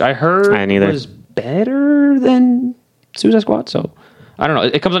it, which I heard was better than Suicide Squad. So. I don't know.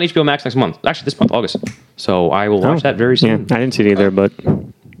 It comes on HBO Max next month. Actually, this month, August. So I will watch that very soon. Yeah, I didn't see it either, but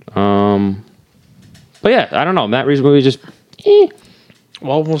yeah, I don't know. Matt Reeves movie just.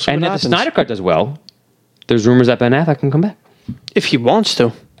 Well, we'll see. And if the Snyder Cut does well, there's rumors that Ben Affleck can come back if he wants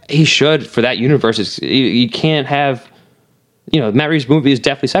to. He should for that universe. You can't have. Matt Reeves' movie is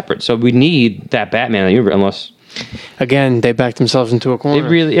definitely separate, so we need that Batman in the universe. Unless again, they backed themselves into a corner. It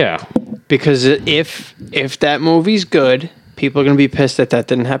really, yeah. Because if that movie's good. People are going to be pissed that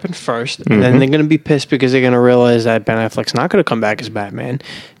didn't happen first. And then they're going to be pissed because they're going to realize that Ben Affleck's not going to come back as Batman.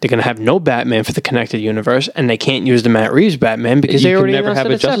 They're going to have no Batman for the connected universe, and they can't use the Matt Reeves Batman because they already never have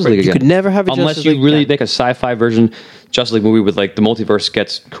a Justice League again. You could never have a Unless Justice League you really again. make a sci-fi version Justice League movie with like the multiverse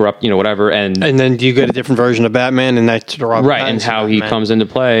gets corrupt, whatever, and then you get a different version of Batman, and that's the Robert right, and how he comes into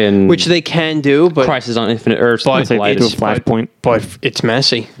play, and which they can do, but Crisis on Infinite Earths, but do a Flashpoint. But it's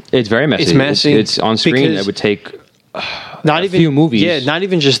messy. It's very messy. It's messy. It's on screen. It would take. Not even few movies. Yeah, not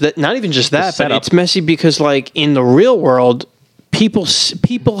even just that. But it's messy because, like, in the real world, people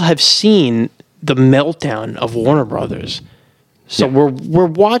have seen the meltdown of Warner Brothers. So we're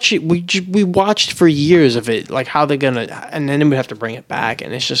watching. We watched for years of it, like how they're gonna, and then we have to bring it back,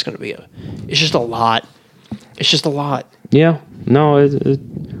 and it's just gonna be it's just a lot. It's just a lot. Yeah. No.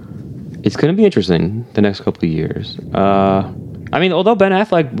 It's gonna be interesting the next couple of years. I mean, although Ben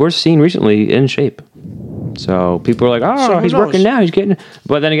Affleck we're seeing recently in shape. So people are like, he's working now. He's getting.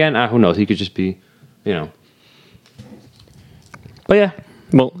 But then again, who knows? He could just be, But yeah.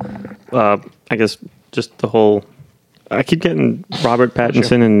 Well, I guess just the whole. I keep getting Robert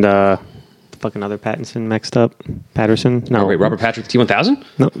Pattinson and fucking other Pattinson mixed up. Patterson? No. Oh, wait, Robert Patrick T-1000?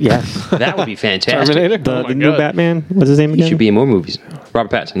 No. Yes. That would be fantastic. Terminator? The new Batman. What's his name again? He should be in more movies.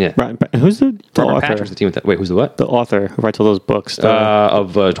 Robert Pattinson, yeah. Who's the Robert author? Patrick's the T-1000. Wait, who's the what? The author who writes all those books.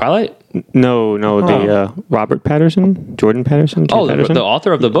 Of Twilight? No, the Robert Patterson? Jordan Patterson? Patterson? The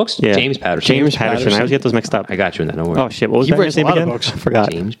author of the books? Yeah. James Patterson. James Patterson. I always get those mixed up. I got you in that. Don't worry. Oh, shit. What was He Batman's writes a name lot of again? books. I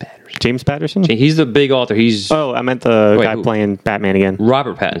forgot. James Patterson. James Patterson? He's the big author. He's Oh, I meant the guy who? playing Batman again.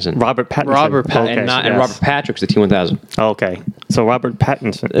 Robert Pattinson. Robert Pattinson. Robert Pattinson. Okay, And Robert Patrick's the T-1000. Okay. So Robert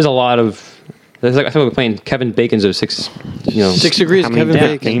Pattinson. There's a lot of... I feel like we're playing Kevin Bacon's of 6... 6 Degrees. How many Kevin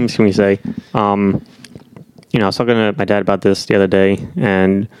Bacon. games can we say? I was talking to my dad about this the other day,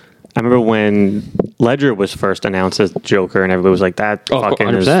 and I remember when Ledger was first announced as Joker, and everybody was like, "That Oh, fucking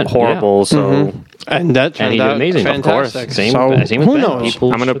is 100%, horrible." yeah. So And that And turned he did out amazing. Of course. fantastic. Same so, with who Ben. knows?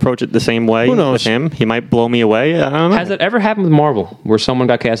 People I'm going to approach it the same way Who knows? with him. He might blow me away. I don't know. Has that ever happened with Marvel, where someone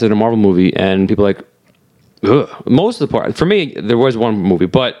got casted in a Marvel movie and people are like, ugh? Most of the part, for me, there was one movie,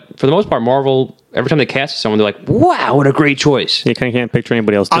 but for the most part, Marvel, every time they cast someone, they're like, wow, what a great choice. You can't picture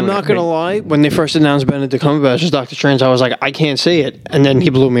anybody else doing I'm not it. going to lie. When they first announced Benedict Cumberbatch as Doctor Strange, I was like, I can't see it. And then he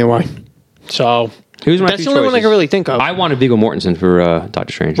blew me away. So He was my that's two the only one I choices. can really think of. I wanted Viggo Mortensen for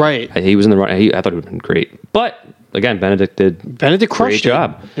Doctor Strange. Right. He was in the run. I thought it would have been great. But, again, Benedict did Benedict crushed great it.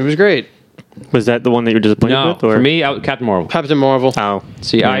 job. It was great. Was that the one that you were disappointed No, with? Or? for me, Captain Marvel. Captain Marvel. Oh.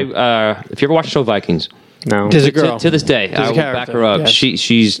 See, yeah. if you ever watch the show Vikings, No. There's a girl. to this day, I a will back character, her up. yes.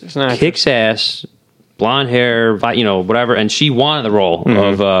 She's an actress. kicks ass, blonde hair, whatever, and she wanted the role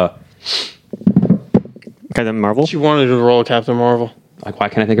of Captain Marvel? She wanted to roll Captain Marvel. like, why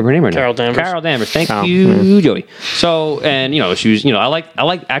can't I think of her name right Carol now? Danvers. Carol Danvers. Thank Oh, you, Jody. So, and she was, I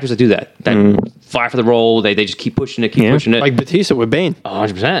like actors that do that fly for the role. They just keep pushing it, Yeah. pushing it. Like Batista with Bane.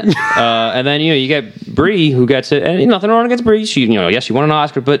 100%. And then you get Brie, who gets it, and nothing wrong against Brie. She yes, she won an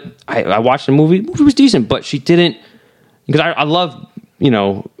Oscar, but I watched the movie. It was decent, but she didn't, because I love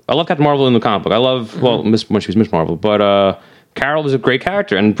I love Captain Marvel in the comic book. I love when she was Miss Marvel, but Carol was a great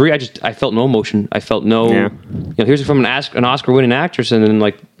character, and Brie, I felt no emotion. I felt no. Yeah. Here's from an Oscar-winning actress, and then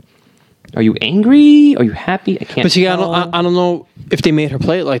like, are you angry? Are you happy? I can't. But see, tell. I don't know if they made her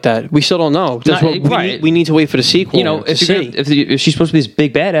play it like that. We still don't know. That's No, what right. we need to wait for the sequel. to if, see. if she's supposed to be this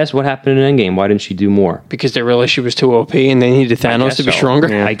big badass, what happened in Endgame? Why didn't she do more? Because they realized she was too OP and they needed Thanos guess to be so. stronger.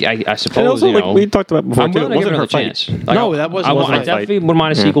 Yeah. I suppose. And also, like we talked about before, I'm too, willing it to give wasn't her her the fight. chance. No, that wasn't her I fight. definitely wouldn't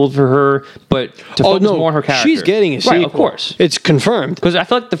mind a sequel for her, but to focus more on her character. She's getting a sequel. Right, of course. It's confirmed. Because I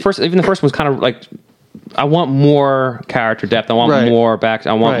feel like the first one was kind of like, I want more character depth. I want Right. more back.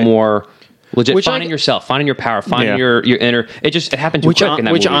 I want Right. more legit Which finding yourself, finding your power, finding Yeah. your inner. It happened too Which, quick in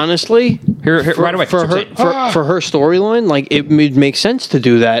that movie. honestly, Here, right away. for That's what her I'm saying. for her storyline, like it would make sense to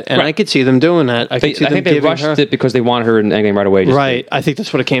do that, and Right. I could see them doing that. I I could see them think they giving rushed her, it because they wanted her in Endgame right away. Just right. I think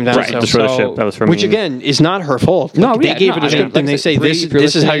that's what it came down Right, to. Just for the ship. That was for Which me. again is not her fault. No, Like, they yeah, gave no, it a I mean, script like and I they said, say Bree, this if you're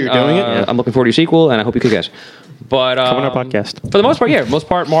is how you're listening, doing it. I'm looking forward to your sequel, and I hope you kick ass. But Coming on our podcast. for the most part, yeah, most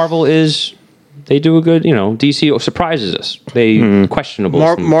part, Marvel is they do a good. DC surprises us. They questionable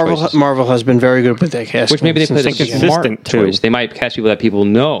choices. Marvel has been very good with their casting. Which maybe they play since the the beginning. smart Consistent, too. choice. They might cast people that people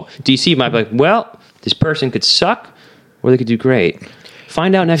know. DC might be like, well, this person could suck, or they could do great.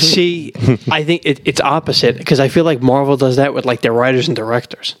 Find out next week. See, I think it's opposite because I feel like Marvel does that with like their writers and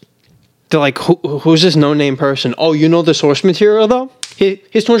directors. They're like, who's this no-name person? Oh, you know the source material though? Here's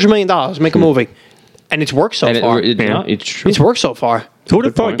 $200 million. Make a movie, and it's worked so And far. it's true. It's worked so far. Who would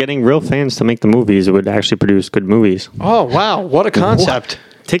have Good thought point. getting real fans to make the movies would actually produce good movies? Oh wow, what a concept!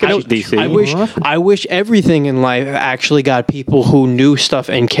 Take a note, DC. I wish everything in life actually got people who knew stuff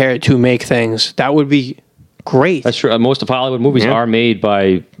and cared to make things. That would be great. That's true. Most of Hollywood movies Yeah. are made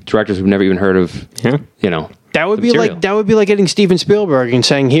by directors who've never even heard of. Yeah. That would the be material. like getting Steven Spielberg and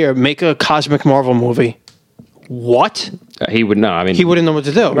saying, "Here, make a cosmic Marvel movie." What? He would know. I mean, He wouldn't know what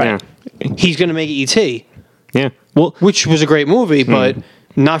to do. Yeah. He's going to make E.T., Yeah. Well, which was a great movie, but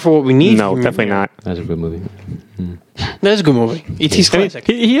not for what we need. no, from- definitely not. That's a good movie. That's a good movie. E.T.'s I mean, classic.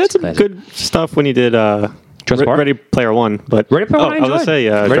 he had some Classic. good stuff when he did Jurassic Park? Ready Player One, but Ready Player One I I was gonna enjoyed. say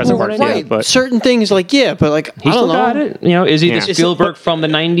Ready Jurassic Player Park, One I yeah, enjoyed. Right. but Certain things, like, yeah, but like, He I still don't know. got it. Is he Yeah. the Spielberg from the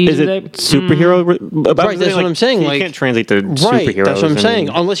 90s? Mm. is it superhero? Right, that's what I'm saying, You like- can't translate the Right, superheroes. that's what I'm and- saying.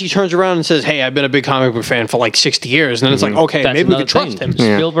 Unless he turns around and says, "Hey, I've been a big comic book fan for like 60 years," and then it's like, okay, That's maybe we another could trust thing. him.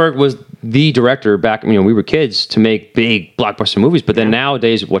 Yeah. Spielberg was the director back, we were kids, to make big blockbuster movies. But then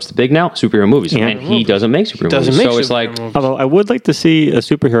nowadays, what's the big now? Superhero movies. Yeah. And he doesn't make superhero Doesn't movies. make So it's superhero like, movies. Although I would like to see a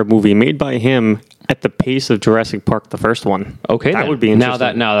superhero movie made by him at the pace of Jurassic Park, the first one. okay, that then. would be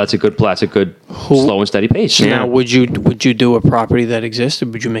interesting. Now that's a good slow and steady pace. Yeah. Now, would you do a property that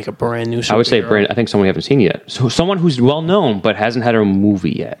existed? Would you make a brand new? I would say, superhero? Brand, I think someone we haven't seen yet. So someone who's well known but hasn't had a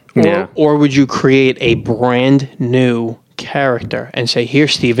movie yet. Yeah. Or would you create a brand new character and say, "Here,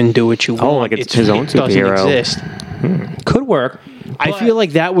 Steven, do what you want." like it's his own it doesn't superhero. exist. Could work. I feel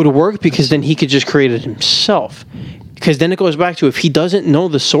like that would work because then he could just create it himself. Because then it goes back to if he doesn't know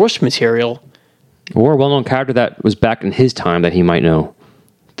the source material. Or a well-known character that was back in his time that he might know.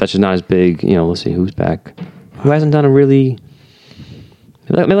 That's just not as big. Let's see who's back. Who hasn't done a really...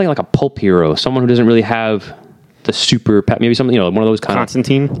 Maybe like a pulp hero. Someone who doesn't really have the super... Maybe something, one of those kind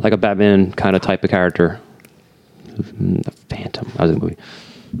Constantine? of... Like a Batman kind of type of character. The Phantom. That was a movie.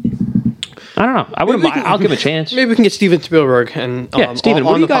 I don't know. I wouldn't mind. I'll give him a chance. Maybe we can get Steven Spielberg and Yeah, Steven,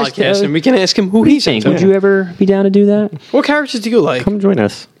 what on do the you guys podcast, think? and we can ask him who What do you he's think? into. Would you ever be down to do that? What characters do you like? Come join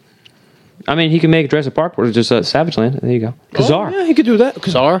us. I mean, he can make Jurassic Park or just Savage Land. There you go. Kazar. Oh, yeah, he could do that.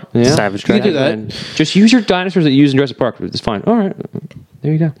 Kazar. Yeah. Savage You could do Dragon. that. Just use your dinosaurs that you use in Jurassic Park. It's fine. All right.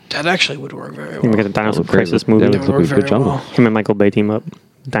 There you go. That actually would work very You well. get a Dinosaur That would Crisis look- movie. that That would would look work like a good very jungle. well. Him and Michael Bay team up.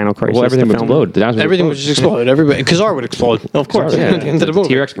 Dino Crisis. Well, everything the would film. explode. The dinosaurs Everything would would just explode. Everybody, Kazar would explode. Of course. Yeah. At the end of the movie.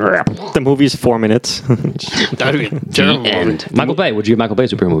 T-Rex. The movie's 4 minutes. That'd be a terrible movie. And Michael Bay. Would you give Michael Bay a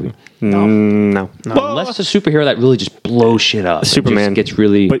superhero movie? No. Unless it's a superhero that really just blows shit up. Superman It just gets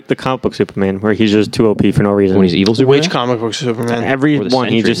really. But the comic book Superman, where he's just too OP for no reason. when he's evil Superman? Which comic book Superman? Every Or the one,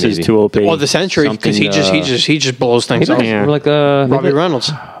 he Sentry, just is maybe. too OP. Or the Century, because he Something, just blows things Maybe up. Yeah. or like Robbie maybe-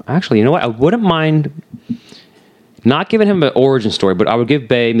 Reynolds. Actually, you know what? I wouldn't mind not giving him an origin story, but I would give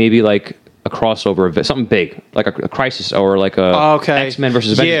Bay maybe like a crossover event, something big, like a Crisis or like a Okay. X-Men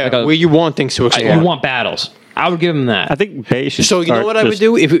versus Avengers. Yeah, like a, where you want things to explode. you want battles. I would give him that. I think Bay should. So you know start what I would just-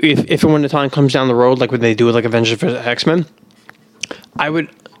 do if and when the time comes down the road, like when they do it, like Avengers vs X-Men, I would,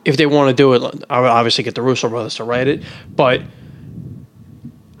 if they want to do it, I would obviously get the Russo brothers to write it, but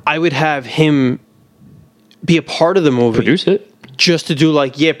I would have him be a part of the movie, Produce it. just to do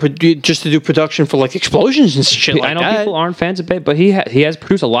like just to do production for like explosions and shit like I know that. people aren't fans of Bay, but he has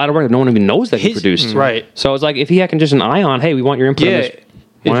produced a lot of work that no one even knows that he His- produced. right. So it's like if he had just an eye on, hey, we want your input on Yeah. this.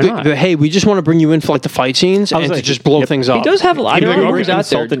 Why But- not? but hey, we just want to bring you in for like the fight scenes and was to like, just blow yep. things He up. does have a lot He'd of be like a movies out there.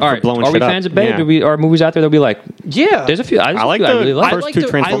 consultant All for right, blowing are we shit up. fans of Bay? Yeah. Are movies out there that we like? Yeah, There's a few. I like I the really like. first liked two the-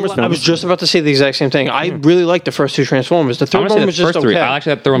 Transformers I was films. just about to say the exact same thing. I really liked the first two Transformers. The I third want to one say the was just first three. okay. I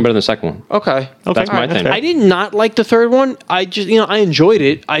actually like the third one better than the second one. Okay. That's my thing. I did not like the third one. I just, I enjoyed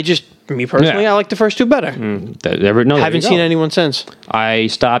it. Me personally, Yeah. I like the first two better. Haven't seen anyone since. I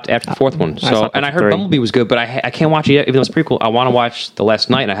stopped after the fourth one. So, stopped and I after heard three. Bumblebee was good, but I can't watch it yet, even though it's prequel. I want to watch the last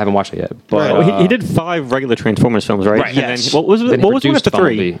night, and I haven't watched it yet. But Right. Well, he did 5 regular Transformers films, right? Right. And Yes. then, what was then he what was one produced after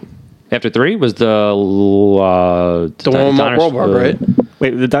 3? Bumblebee. After 3 was the The one with Mark Wahlberg, right? Wait,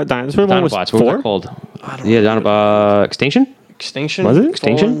 the dinosaur one was Dinobots. 4? What was that called? Yeah, Dinobot Extinction. Extinction. Was it?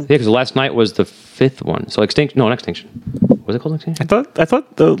 Extinction. Fallen? Yeah, because the last night was the 5th one. So Extinction. No, not Extinction. Was it called Extinction? I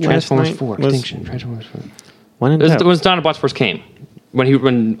thought the Transformers last 4. night was Extinction. Transformers 4. When It was Dinobots first came.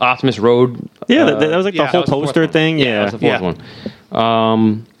 When Optimus rode. Yeah, that was like yeah, the whole that was the fourth poster one. thing. That Yeah. was the fourth one.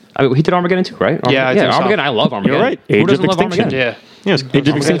 I mean, he did Armageddon too, right? Yeah, I think so. Armageddon. I love Armageddon. You're right. Who Age doesn't of love Extinction. Armageddon? Yeah. Yes, Age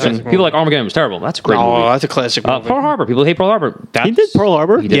of Extinction. People like Armageddon was terrible. That's a great Oh, movie. that's a classic movie. Pearl Harbor. People hate Pearl Harbor. He did Pearl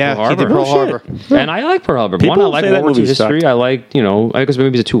Harbor. He did Yeah, Pearl he Harbor. did Pearl Oh, shit. Harbor. And I like Pearl Harbor. People One, I like say that World War II movie history. sucked. I like, I guess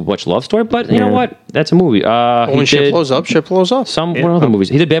maybe it's a too much love story, but you know Yeah. what? That's a movie. When He shit did blows up, shit blows up. what other movies?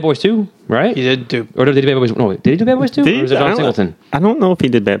 He did Bad Boys 2, right? He did do. Or did he do Bad Boys? No, did he do Bad Boys 2? Did Or he? was it I John don't know. Singleton? I don't know if he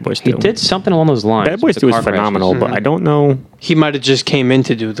did Bad Boys 2. He did something along those lines. Bad Boys with 2 the was car crashes. phenomenal, but I don't know. He might have just came in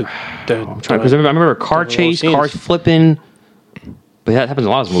to do the Because I remember a car the chase, scenes. cars flipping. But that happens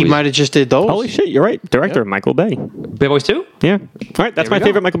in a lot of He movies. might have just did those. Holy shit, you're right. Director Michael Bay. Bad Boys 2? Yeah. All right, that's There we my go.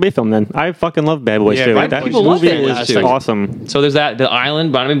 favorite Michael Bay film then. I fucking love Bad Boys Yeah, 2. Bad That Boys People love movie Bad Boys is 2. awesome. So there's that, The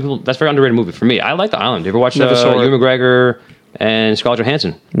Island, but I mean, that's a very underrated movie for me. I like The Island. You ever watch Never saw it. Ewan McGregor and Scarlett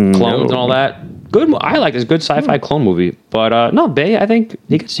Johansson? Clones and all that. Good. I like this good sci-fi clone movie. But no, Bay, I think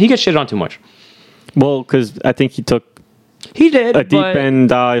he gets shit on too much. Well, because I think he took He did, a deep but end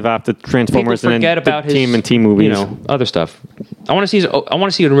dive after Transformers people and forget then about the his TMNT movies. other stuff. I want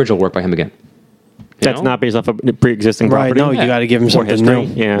to see an original work by him again. You That's know? not based off a pre-existing Right, property. no, you got to give him or something history.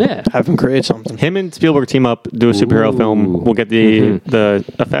 new. Yeah. Yeah. Have him create something. Him and Spielberg team up, do a superhero film. We'll get the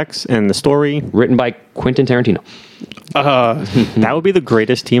effects and the story. Written by Quentin Tarantino. That would be the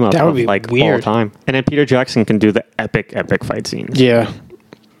greatest team up That would of be like all weird. time. And then Peter Jackson can do the epic fight scenes. Yeah.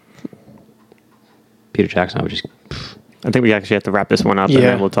 Peter Jackson, I would just... I think we actually have to wrap this one up and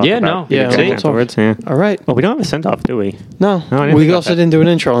Yeah. then we'll talk Yeah, about no. Peter Yeah, Jackson we'll talk. afterwards. Yeah. All right. Well, we don't have a send-off, do we? No, No, I didn't we think also about that. didn't do an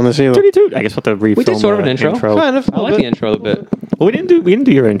intro on this either. 32. I guess we'll have to refilm We did sort of an the intro. Kind of. I like the intro a bit. Well, we didn't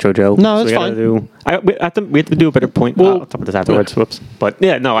do your intro, Joe. No, So that's we gotta fine. we have to do a better point. Well- I'll talk about this afterwards. Whoops. But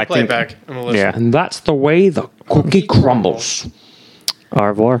yeah, no, I Play it think back. And we'll listen. yeah. And that's the way the cookie crumbles. Au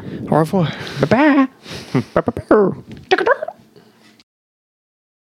revoir. Au revoir. Bye-bye. Ba-ba-ba.